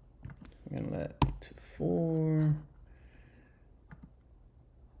 We're going to let it to 4.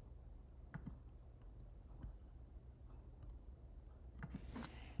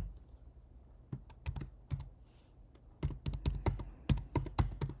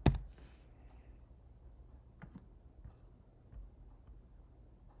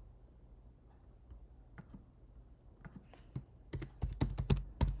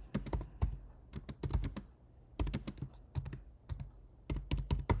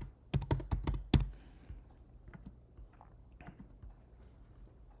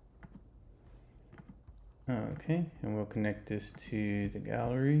 Okay, and we'll connect this to the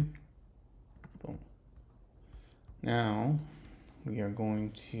gallery. Boom. Now we are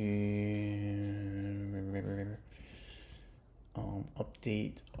going to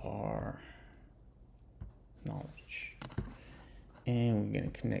update our knowledge, and we're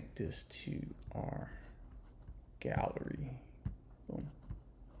going to connect this to our gallery. Boom.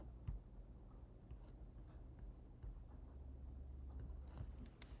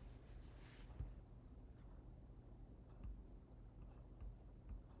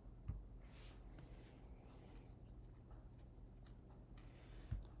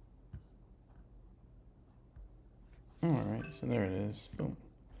 All right, so there it is. Boom.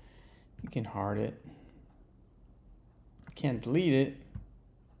 You can hard it. Can't delete it.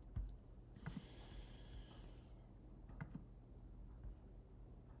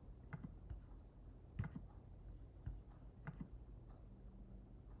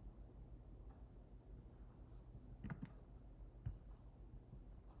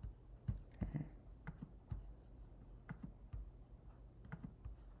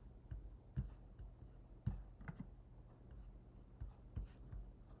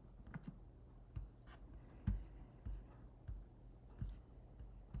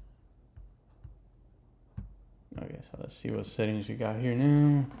 Okay, so let's see what settings we got here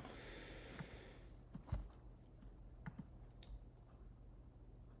now.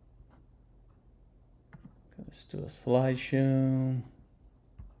 Let's do a slideshow.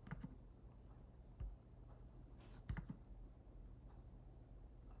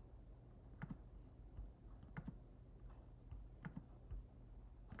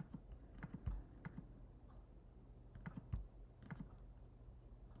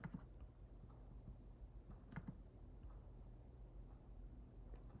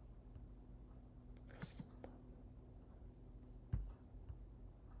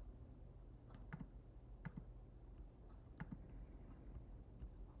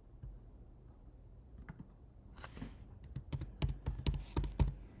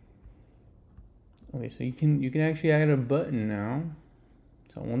 Okay, so you can actually add a button now.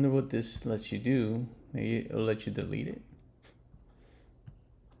 So I wonder what this lets you do. Maybe it'll let you delete it.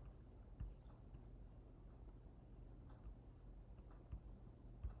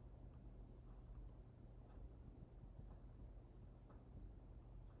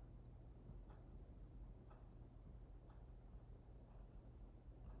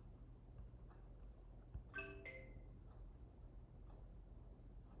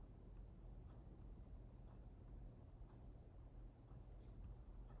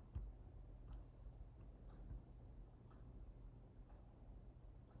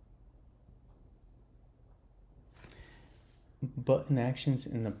 Button actions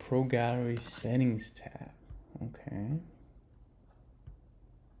in the Pro Gallery settings tab. Okay.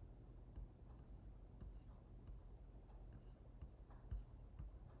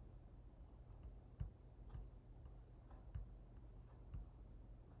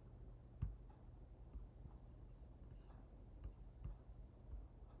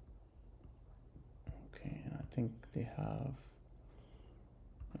 Okay, and I think they have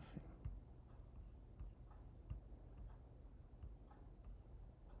nothing.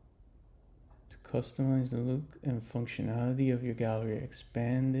 To customize the look and functionality of your gallery,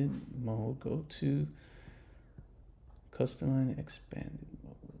 expanded mode, go to customize expanded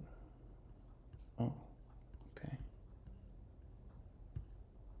mode. Oh, okay.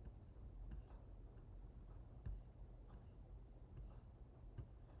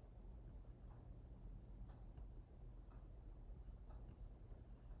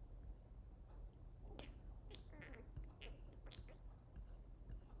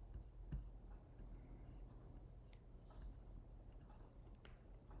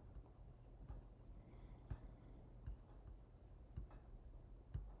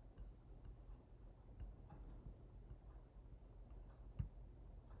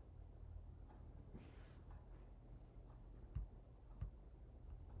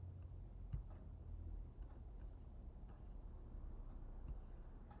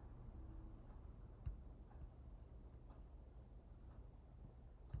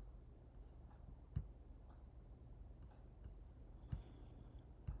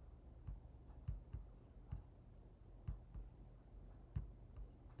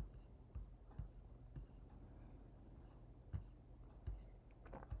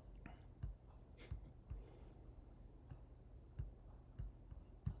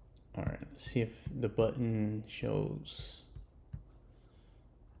 All right, let's see if the button shows.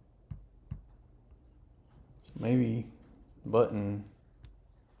 So maybe button,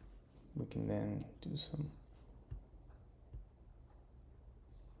 we can then do some.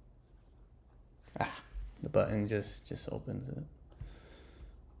 The button just opens it.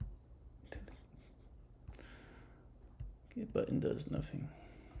 The button does nothing.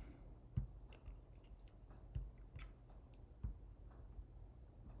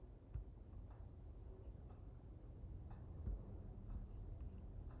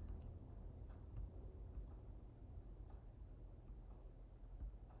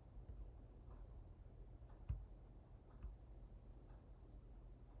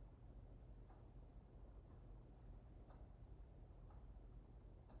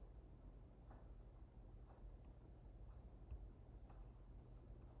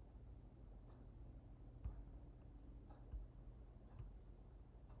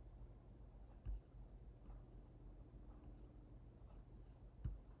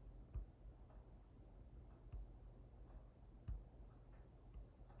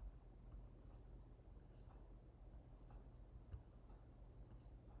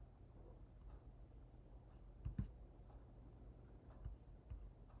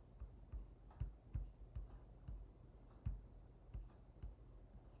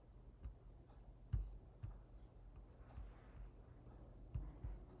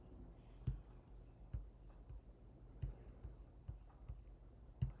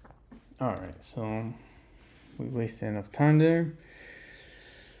 All right, so we wasted enough time there.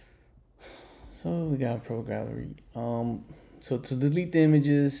 So we got Pro Gallery. So to delete the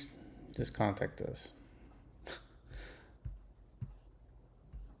images, just contact us.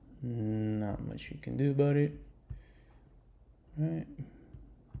 Not much you can do about it. All right.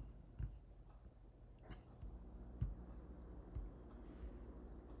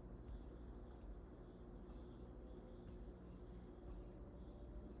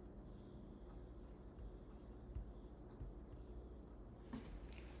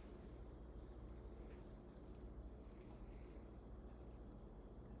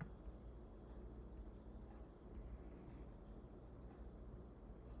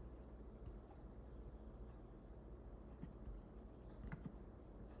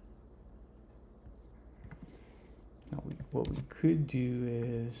 what we could do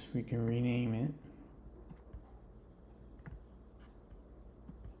is we can rename it.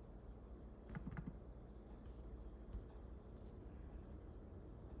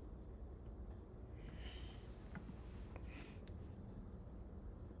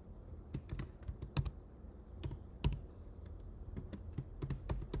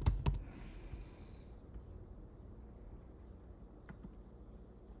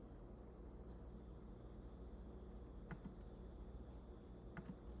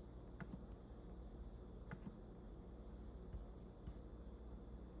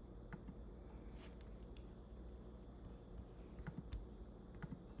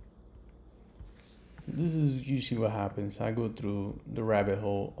 This is usually what happens. I go through the rabbit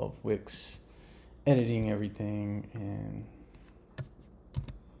hole of Wix, editing everything, and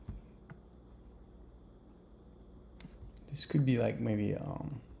this could be like maybe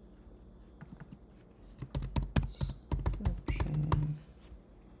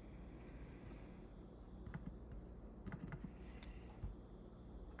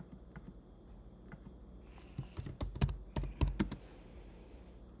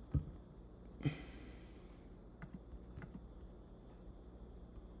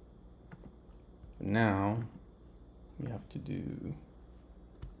now we have to do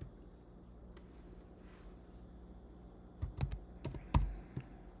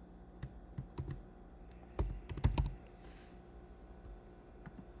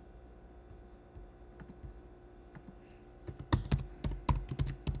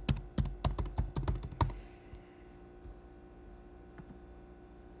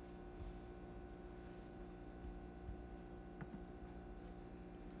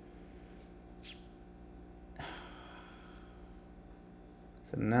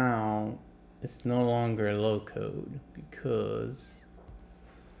so now it's no longer low code because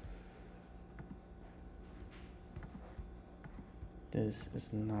this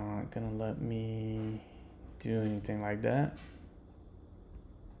is not gonna let me do anything like that.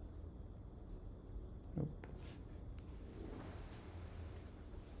 Nope.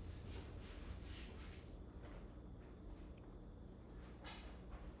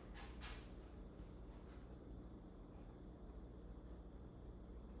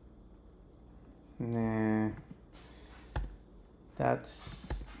 Nah,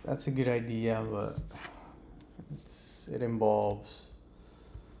 that's a good idea, but it involves,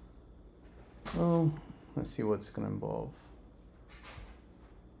 well, let's see what's gonna involve.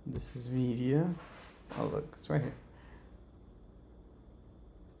 This is media. Oh look, it's right here.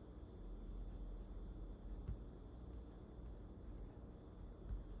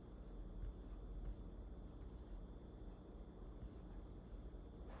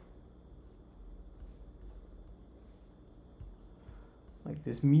 Like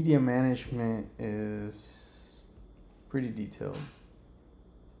this media management is pretty detailed.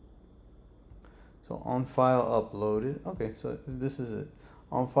 So on file uploaded. Okay, so this is it.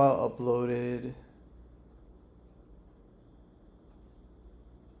 On file uploaded.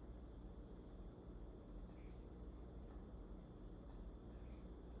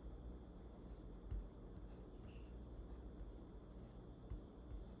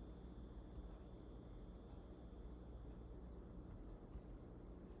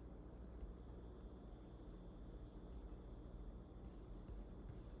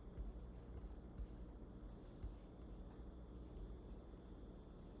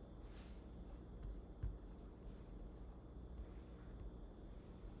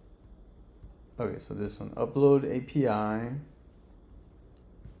 Okay, so this one, upload API.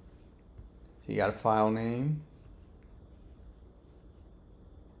 So you got a file name.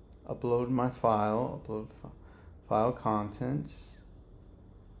 Upload my file, upload file contents.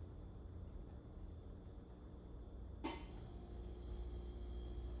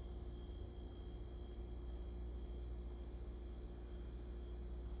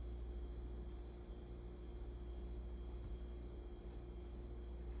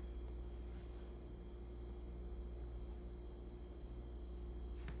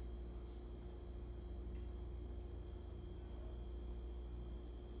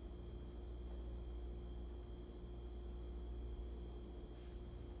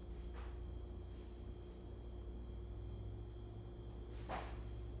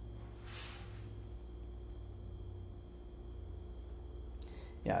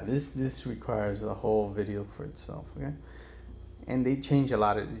 Yeah, this requires a whole video for itself, okay? And they change a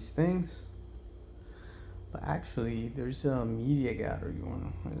lot of these things. But actually, there's a media gallery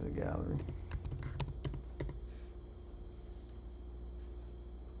one. Where's the gallery?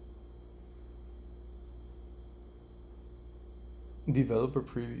 Developer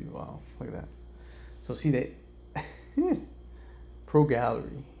preview. Wow, look at that. So see that Pro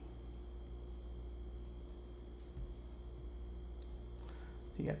Gallery.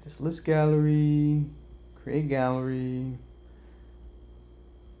 So you got this list gallery, create gallery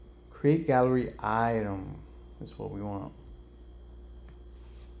item is what we want.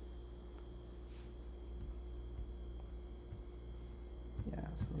 Yeah,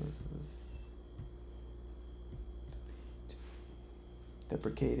 so this is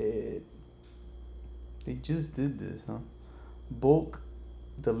deprecated. They just did this, huh? Bulk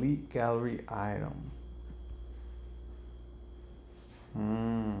delete gallery item.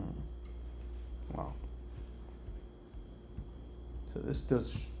 Wow. So this is still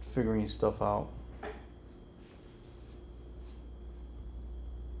figuring stuff out.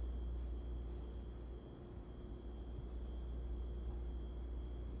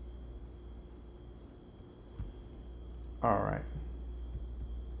 All right.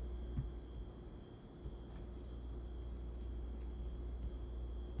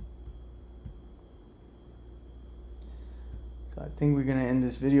 So I think we're gonna end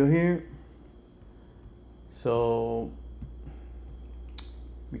this video here. So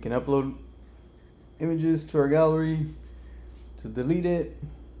we can upload images to our gallery. To delete it,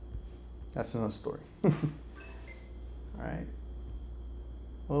 that's another story. All right.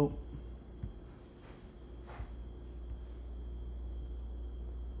 Well,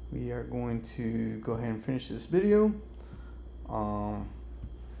 we are going to go ahead and finish this video.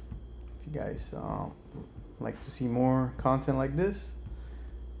 If you guys like to see more content like this,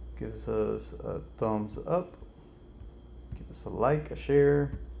 give us a thumbs up, give us a like, a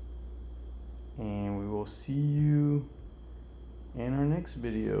share, and we will see you in our next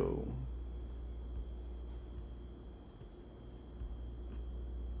video.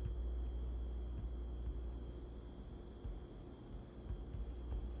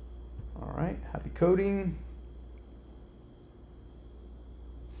 All right, happy coding.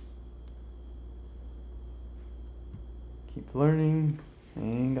 Keep learning,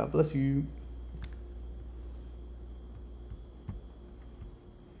 and God bless you.